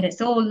go back and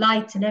it's all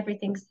light and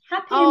everything's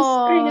happy and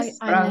spring is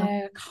sprung. I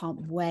know.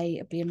 Can't wait.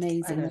 It'd be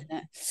amazing, wouldn't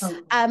it?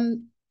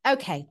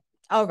 Okay.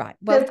 All right.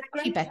 Well,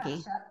 thank you,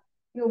 Becky.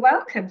 You're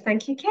welcome.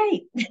 Thank you,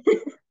 Kate.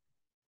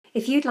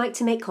 If you'd like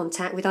to make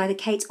contact with either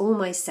Kate or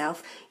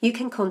myself, you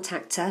can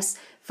contact us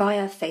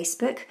via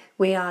Facebook.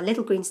 We are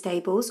Little Green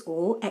Stables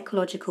or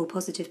Ecological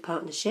Positive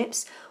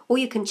Partnerships, or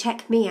you can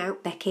check me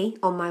out, Becky,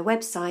 on my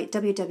website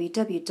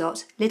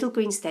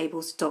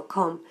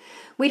www.littlegreenstables.com.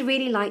 We'd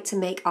really like to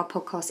make our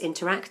podcast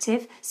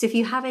interactive, so if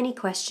you have any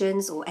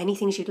questions or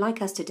anything you'd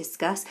like us to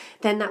discuss,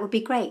 then that would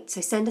be great. So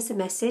send us a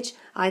message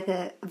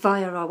either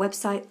via our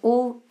website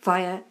or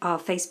via our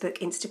Facebook,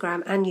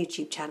 Instagram and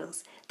YouTube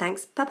channels.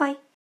 Thanks.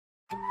 Bye-bye.